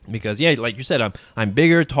 because yeah, like you said, I'm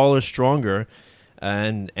bigger, taller, stronger,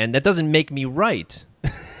 and that doesn't make me right.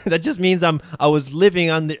 That just means I was living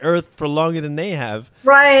on the earth for longer than they have.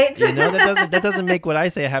 Right. That doesn't make what I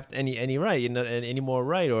say have any right, any more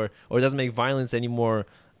right, or it doesn't make violence any more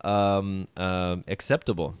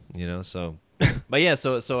acceptable, so but yeah,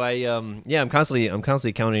 so I I'm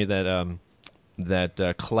constantly countering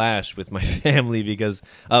that clash with my family, because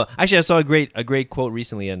actually I saw a great quote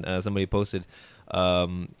recently, and somebody posted,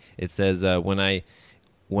 it says, when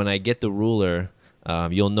I get the ruler,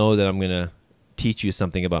 you'll know that I'm gonna teach you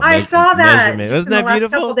something about I saw that measurement. just Isn't in that the last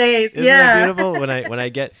beautiful? couple days. Isn't Yeah. that beautiful?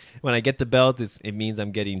 When I get the belt, it means I'm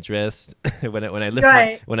getting dressed. when I lift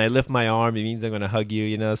Right. when I lift my arm, it means I'm gonna hug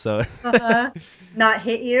you. So Not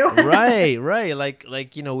hit you. right. Like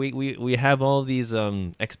we have all these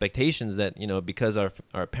expectations that because our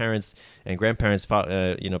parents and grandparents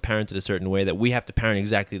parented a certain way, that we have to parent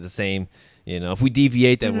exactly the same. If we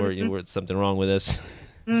deviate, then we're something wrong with us.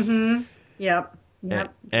 Yep.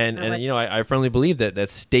 Yep. And you know, I firmly believe that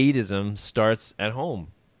statism starts at home.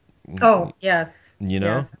 Oh, yes. You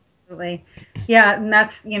know. Yes, absolutely. Yeah, and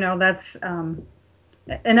that's, that's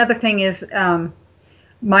another thing is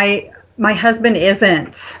my husband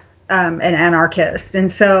isn't an anarchist, and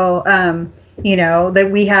so that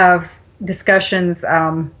we have discussions,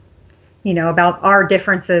 about our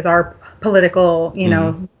differences, our political,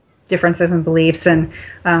 differences and beliefs, and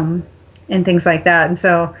things like that, and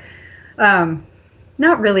so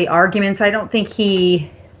not really arguments. I don't think he's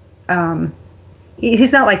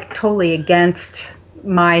not like totally against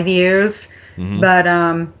my views,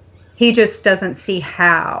 but he just doesn't see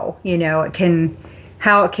how it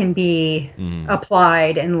can be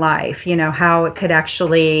applied in life. How it could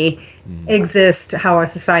actually exist, how a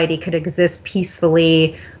society could exist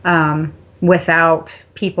peacefully without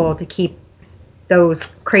people to keep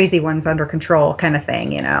those crazy ones under control, kind of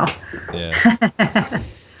thing. Yeah.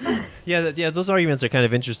 Yeah, those arguments are kind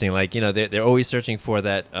of interesting. Like, they're always searching for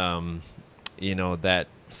that, that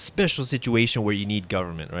special situation where you need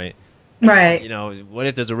government, right? Right. What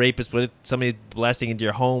if there's a rapist? What if somebody's blasting into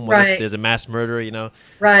your home? What if there's a mass murder?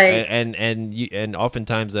 Right. And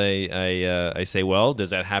oftentimes I say, well, does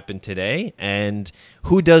that happen today? And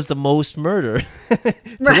who does the most murder today?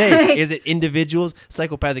 Right. Is it individuals,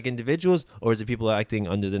 psychopathic individuals, or is it people acting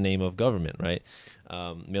under the name of government, right?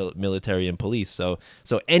 Military and police. So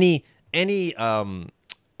any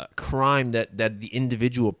crime that the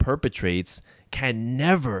individual perpetrates can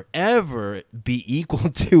never ever be equal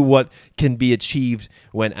to what can be achieved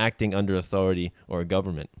when acting under authority or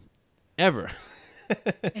government, ever.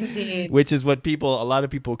 Indeed. Which is what a lot of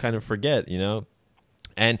people kind of forget,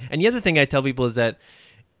 And the other thing I tell people is that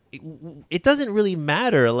it doesn't really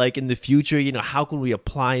matter, like in the future, how can we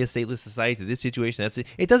apply a stateless society to this situation?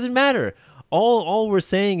 It doesn't matter. All we're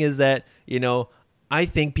saying is that, I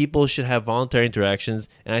think people should have voluntary interactions,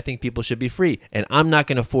 and I think people should be free. And I'm not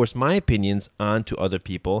going to force my opinions onto other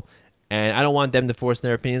people, and I don't want them to force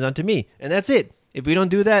their opinions onto me. And that's it. If we don't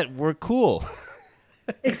do that, we're cool.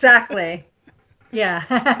 Exactly.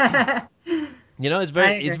 Yeah.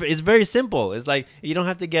 It's very simple. It's like you don't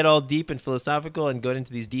have to get all deep and philosophical and go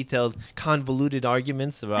into these detailed, convoluted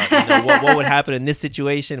arguments about what would happen in this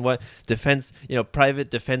situation, what private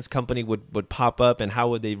defense company would pop up, and how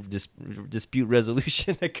would they dispute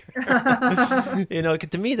resolution occur.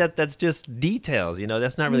 To me that's just details.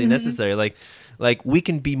 That's not really necessary. Like we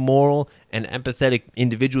can be moral and empathetic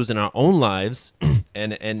individuals in our own lives,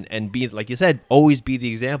 and be, like you said, always be the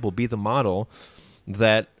example, be the model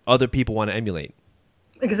that other people want to emulate.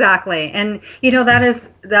 Exactly. And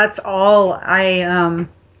that's all I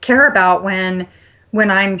care about when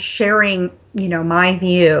I'm sharing my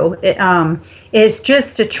view. Is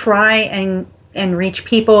just to try and reach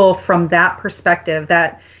people from that perspective,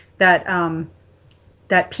 that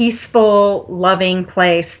peaceful, loving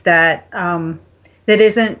place that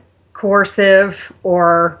isn't coercive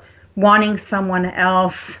or wanting someone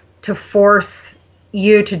else to force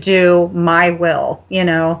you to do my will,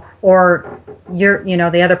 or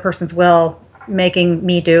the other person's will, making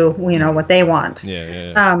me do, what they want.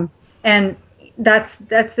 Yeah. And that's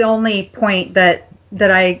the only point that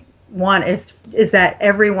I want is that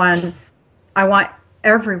I want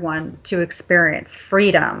everyone to experience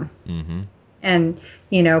freedom and,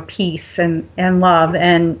 peace and love,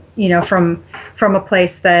 and, from a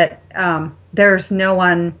place that there's no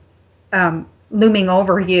one looming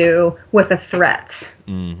over you with a threat,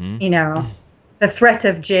 the threat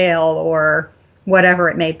of jail or whatever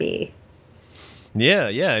it may be. Yeah.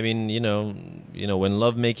 I mean, when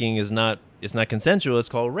lovemaking is not, it's not consensual, it's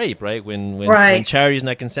called rape, right? When charity is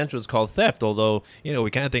not consensual, it's called theft. Although, we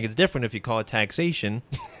kind of think it's different if you call it taxation.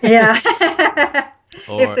 Yeah.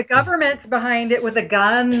 If the government's behind it with a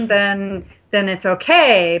gun, then it's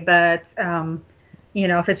okay. But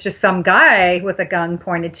if it's just some guy with a gun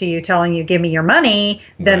pointed to you telling you, give me your money,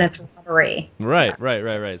 then it's robbery. Right.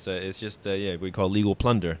 So it's just, we call legal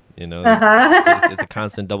plunder, It's a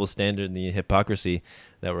constant double standard and the hypocrisy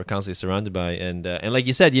that we're constantly surrounded by. And like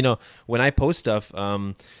you said, when I post stuff,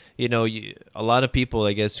 a lot of people,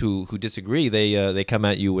 I guess, who disagree, they come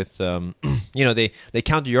at you with, they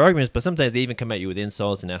counter your arguments, but sometimes they even come at you with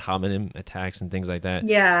insults and ad hominem attacks and things like that.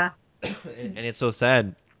 Yeah. And it's so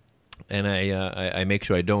sad. And I make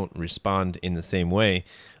sure I don't respond in the same way,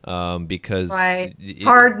 because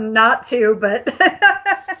hard not to, but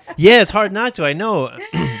yeah, it's hard not to. I know,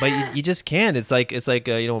 but you just can't. It's like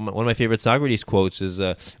one of my favorite Socrates quotes is,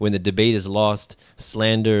 "When the debate is lost,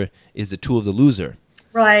 slander is the tool of the loser."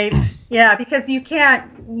 Right. Yeah, because you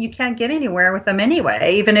can't get anywhere with them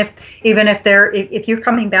anyway. Even if if you're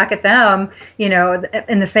coming back at them,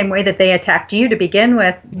 in the same way that they attacked you to begin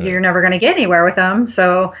with, Right. you're never going to get anywhere with them.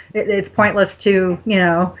 So it's pointless to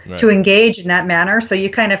Right. engage in that manner. So you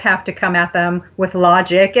kind of have to come at them with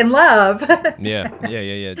logic and love. Yeah.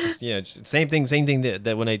 Just same thing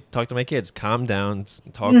that when I talk to my kids, calm down,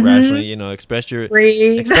 talk Hmm. rationally, express your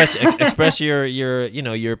Breathe. express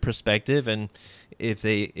your perspective, and if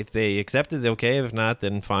they accept it, okay. If not,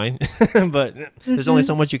 then fine. But there's only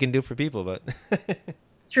so much you can do for people. But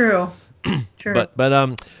True. True.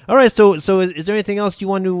 all right. So is there anything else you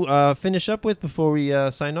want to finish up with before we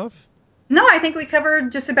sign off? No, I think we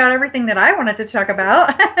covered just about everything that I wanted to talk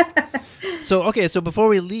about. So okay. So before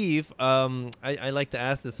we leave, I like to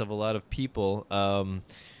ask this of a lot of people.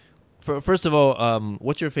 First of all,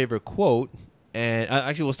 what's your favorite quote? And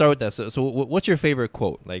actually, we'll start with that. So what's your favorite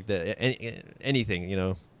quote? Like anything,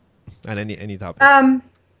 on any topic.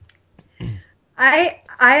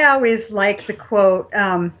 I always like the quote,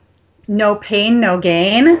 "No pain, no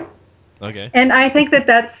gain," Okay. and I think that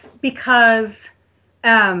that's because,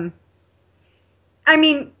 I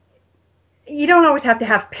mean, you don't always have to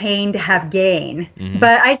have pain to have gain,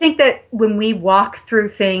 but I think that when we walk through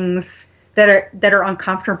things that are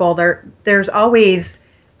uncomfortable, there's always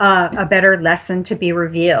a better lesson to be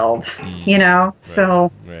revealed.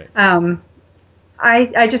 So Right.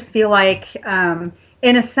 I just feel like,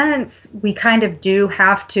 in a sense, we kind of do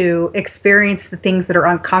have to experience the things that are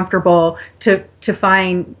uncomfortable to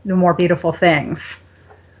find the more beautiful things.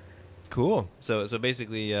 Cool. So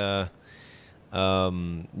basically, you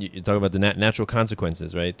talk about the natural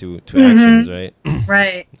consequences, right? To actions, right?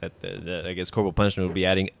 Right. that I guess corporal punishment would be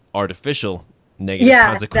adding artificial negative Yeah,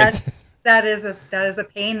 consequences. that is a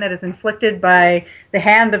pain that is inflicted by the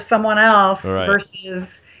hand of someone else Right.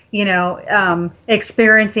 versus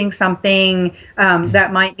experiencing something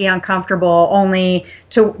that might be uncomfortable, only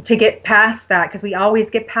to get past that, because we always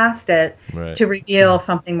get past it Right. to reveal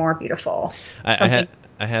something more beautiful. I Something.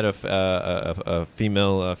 had a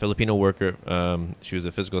female Filipino worker. She was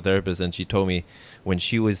a physical therapist, and she told me when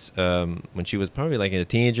she was probably like a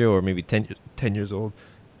teenager or maybe 10 years old.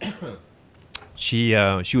 She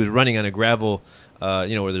was running on a gravel,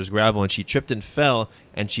 where there's gravel, and she tripped and fell,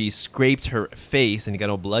 and she scraped her face and it got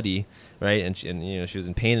all bloody, right? And she was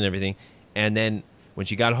in pain and everything. And then when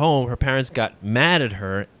she got home, her parents got mad at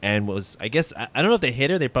her and was, I guess, I don't know if they hit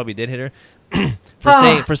her. They probably did hit her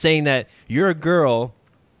for saying that you're a girl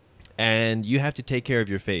and you have to take care of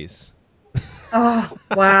your face. Oh,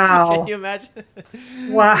 Can wow. you imagine?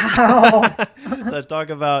 Wow. So talk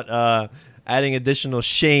about adding additional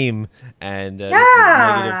shame and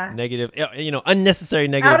Yeah. unnecessary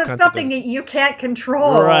negative Out of something consequences. that you can't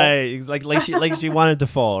control. Right, it's like she wanted to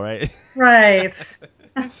fall, right? Right.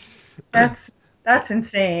 That's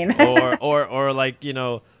insane. or like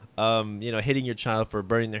hitting your child for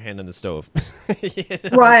burning their hand on the stove.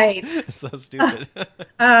 Right. It's so stupid.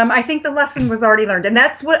 I think the lesson was already learned, and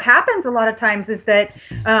that's what happens a lot of times, is that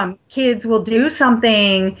kids will do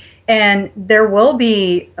something, and there will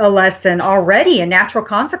be a lesson already, a natural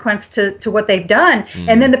consequence to what they've done,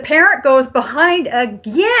 and then the parent goes behind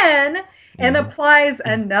again and applies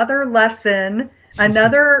another lesson,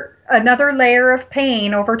 another layer of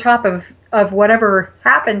pain over top of whatever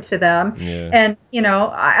happened to them. Yeah. And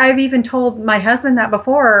I've even told my husband that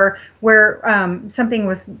before, where something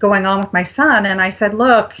was going on with my son, and I said,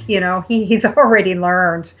 look, he's already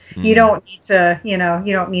learned. You don't need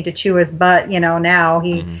to chew his butt. Now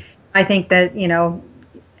I think that you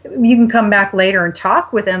can come back later and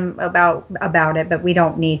talk with him about it, but we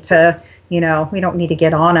don't need to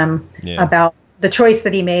get on him about the choice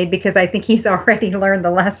that he made, because I think he's already learned the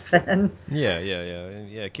lesson.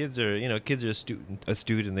 Yeah. Kids are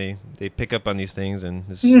astute, and they pick up on these things, and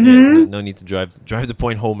there's no need to drive the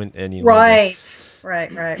point home any longer.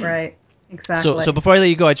 Right. Exactly. So before I let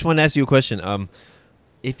you go, I just want to ask you a question.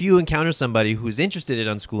 If you encounter somebody who's interested in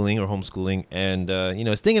unschooling or homeschooling, and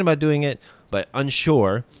is thinking about doing it but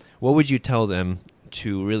unsure, what would you tell them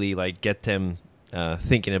to really get them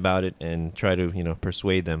thinking about it and try to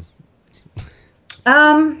persuade them?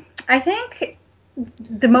 I think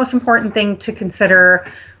the most important thing to consider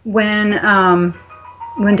when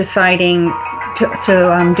deciding to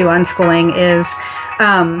do unschooling is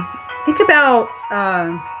think about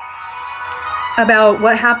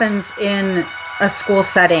what happens in a school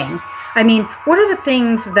setting. I mean, what are the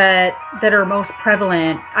things that are most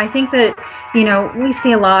prevalent? I think that we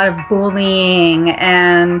see a lot of bullying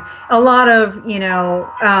and a lot of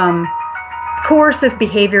coercive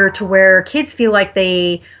behavior, to where kids feel like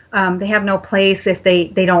they they have no place if they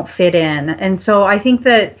don't fit in. And so I think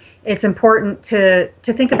that it's important to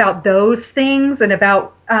think about those things and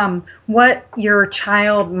about what your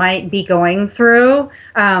child might be going through,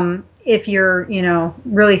 if you're,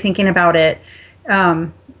 really thinking about it.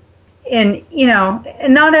 And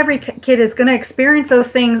and not every kid is going to experience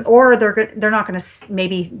those things, or they're not going to,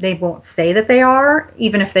 maybe they won't say that they are,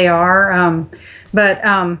 even if they are.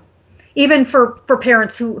 But even for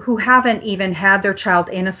parents who haven't even had their child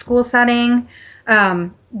in a school setting,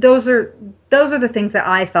 those are the things that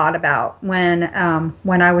I thought about when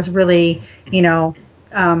I was really,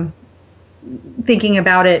 thinking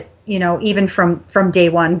about it, even from day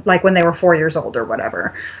one, like when they were 4 years old or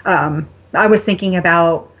whatever. I was thinking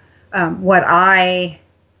about what I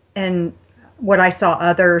saw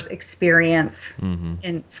others experience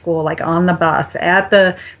in school, like on the bus, at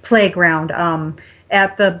the playground,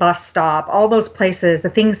 at the bus stop, all those places, the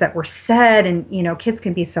things that were said. And, kids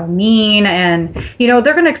can be so mean, and, they're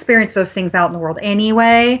going to experience those things out in the world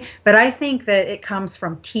anyway. But I think that it comes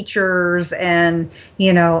from teachers and,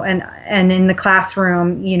 and in the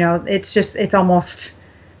classroom, it seems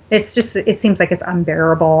like it's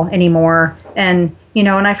unbearable anymore. And, and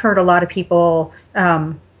I've heard a lot of people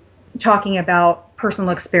talking about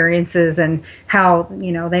personal experiences and how,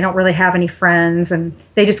 they don't really have any friends and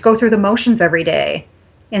they just go through the motions every day.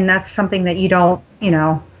 And that's something that you don't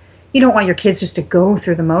want your kids just to go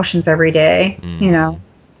through the motions every day,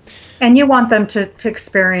 and you want them to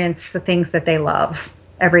experience the things that they love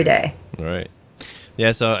every day. Right. Yeah.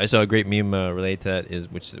 I saw a great meme related to that,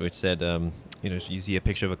 which said, you see a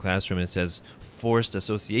picture of a classroom and it says, forced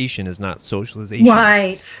association is not socialization.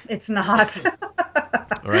 Right. It's not.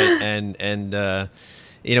 Right.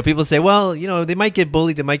 And people say, well, they might get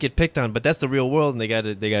bullied, they might get picked on, but that's the real world, and they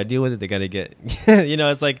gotta deal with it. They gotta get,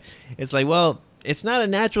 it's like, well, it's not a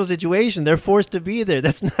natural situation. They're forced to be there.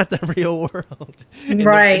 That's not the real world.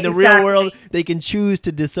 Right. In the real world, they can choose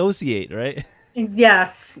to dissociate. Right.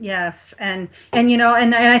 Yes. And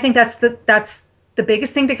I think that's the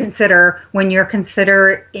biggest thing to consider when you're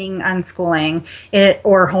considering unschooling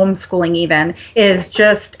or homeschooling even is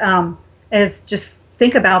just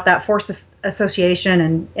think about that forced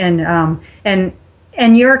association and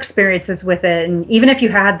your experiences with it. And even if you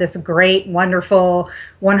had this great, wonderful,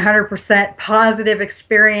 100% positive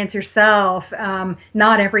experience yourself,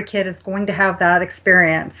 not every kid is going to have that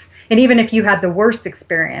experience. And even if you had the worst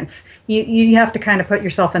experience, you have to kind of put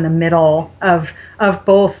yourself in the middle of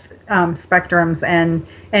both spectrums and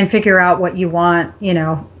figure out what you want,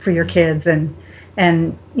 for your kids. And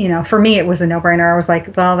for me, it was a no-brainer. I was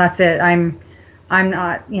like, well, that's it. I'm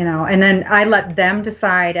not, and then I let them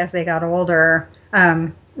decide as they got older,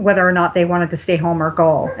 whether or not they wanted to stay home or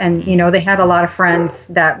go. And, they had a lot of friends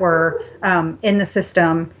that were in the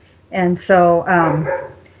system. And so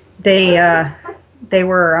they were,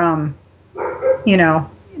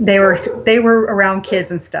 they were around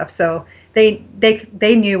kids and stuff. So they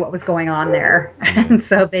knew what was going on there. And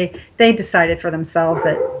so they decided for themselves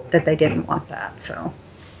that they didn't want that. So.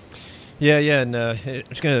 Yeah, and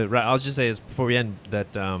I'll just say this before we end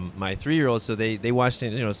that my 3-year-old, so they watched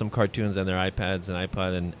some cartoons on their iPads and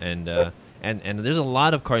iPod, and there's a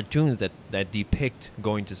lot of cartoons that depict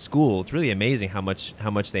going to school. It's really amazing how much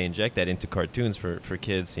they inject that into cartoons for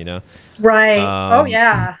kids, Right. Oh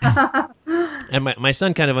yeah. And my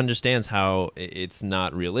son kind of understands how it's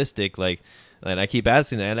not realistic, and I keep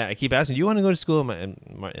asking, do you want to go to school? And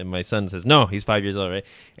my son says no. He's 5 years old, right?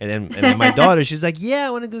 And then my daughter, she's like, yeah,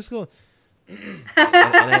 I want to go to school.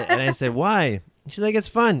 and I said, why? She's like, it's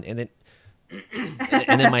fun. And then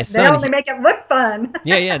my son, they only make it look fun.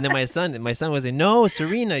 yeah. And then my son was like, no,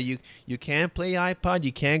 Serena, you can't play iPod.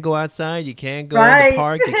 You can't go outside. You can't go to the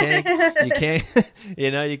park. You can't,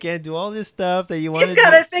 you can't do all this stuff that you want to do. He's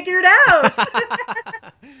got it figured out.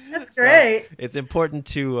 That's great. So it's important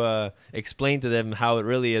to explain to them how it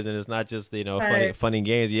really is, and it's not just Right. funny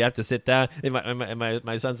games. You have to sit down. And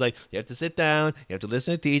my son's like, you have to sit down. You have to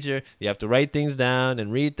listen to the teacher. You have to write things down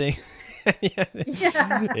and read things.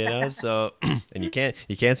 Yeah. So and you can't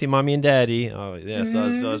see mommy and daddy. Oh yeah, so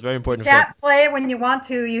it's very important. You can't play when you want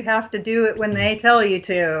to. You have to do it when they tell you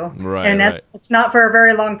to. Right. And it's not for a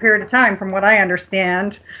very long period of time, from what I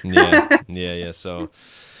understand. Yeah. So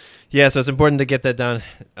it's important to get that done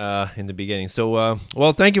in the beginning. So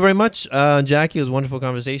well, thank you very much, Jackie. It was a wonderful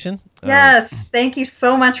conversation. Yes, thank you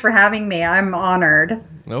so much for having me. I'm honored.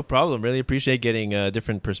 No problem. Really appreciate getting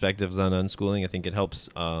different perspectives on unschooling. I think it helps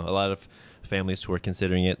a lot of families who are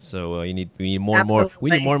considering it. So we need more and more.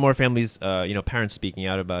 We need more and more families, parents speaking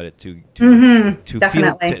out about it to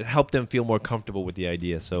Definitely. to help them feel more comfortable with the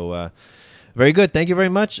idea. So Very good. Thank you very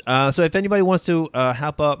much. So if anybody wants to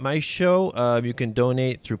help out my show, you can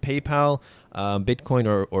donate through PayPal, Bitcoin,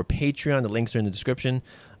 or Patreon. The links are in the description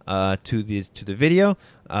to the video.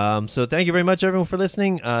 So thank you very much, everyone, for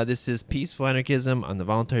listening. This is Peaceful Anarchism on the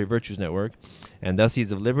Voluntary Virtues Network, and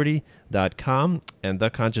theseedsofliberty.com and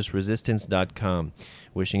theconsciousresistance.com.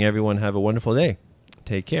 Wishing everyone have a wonderful day.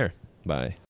 Take care. Bye.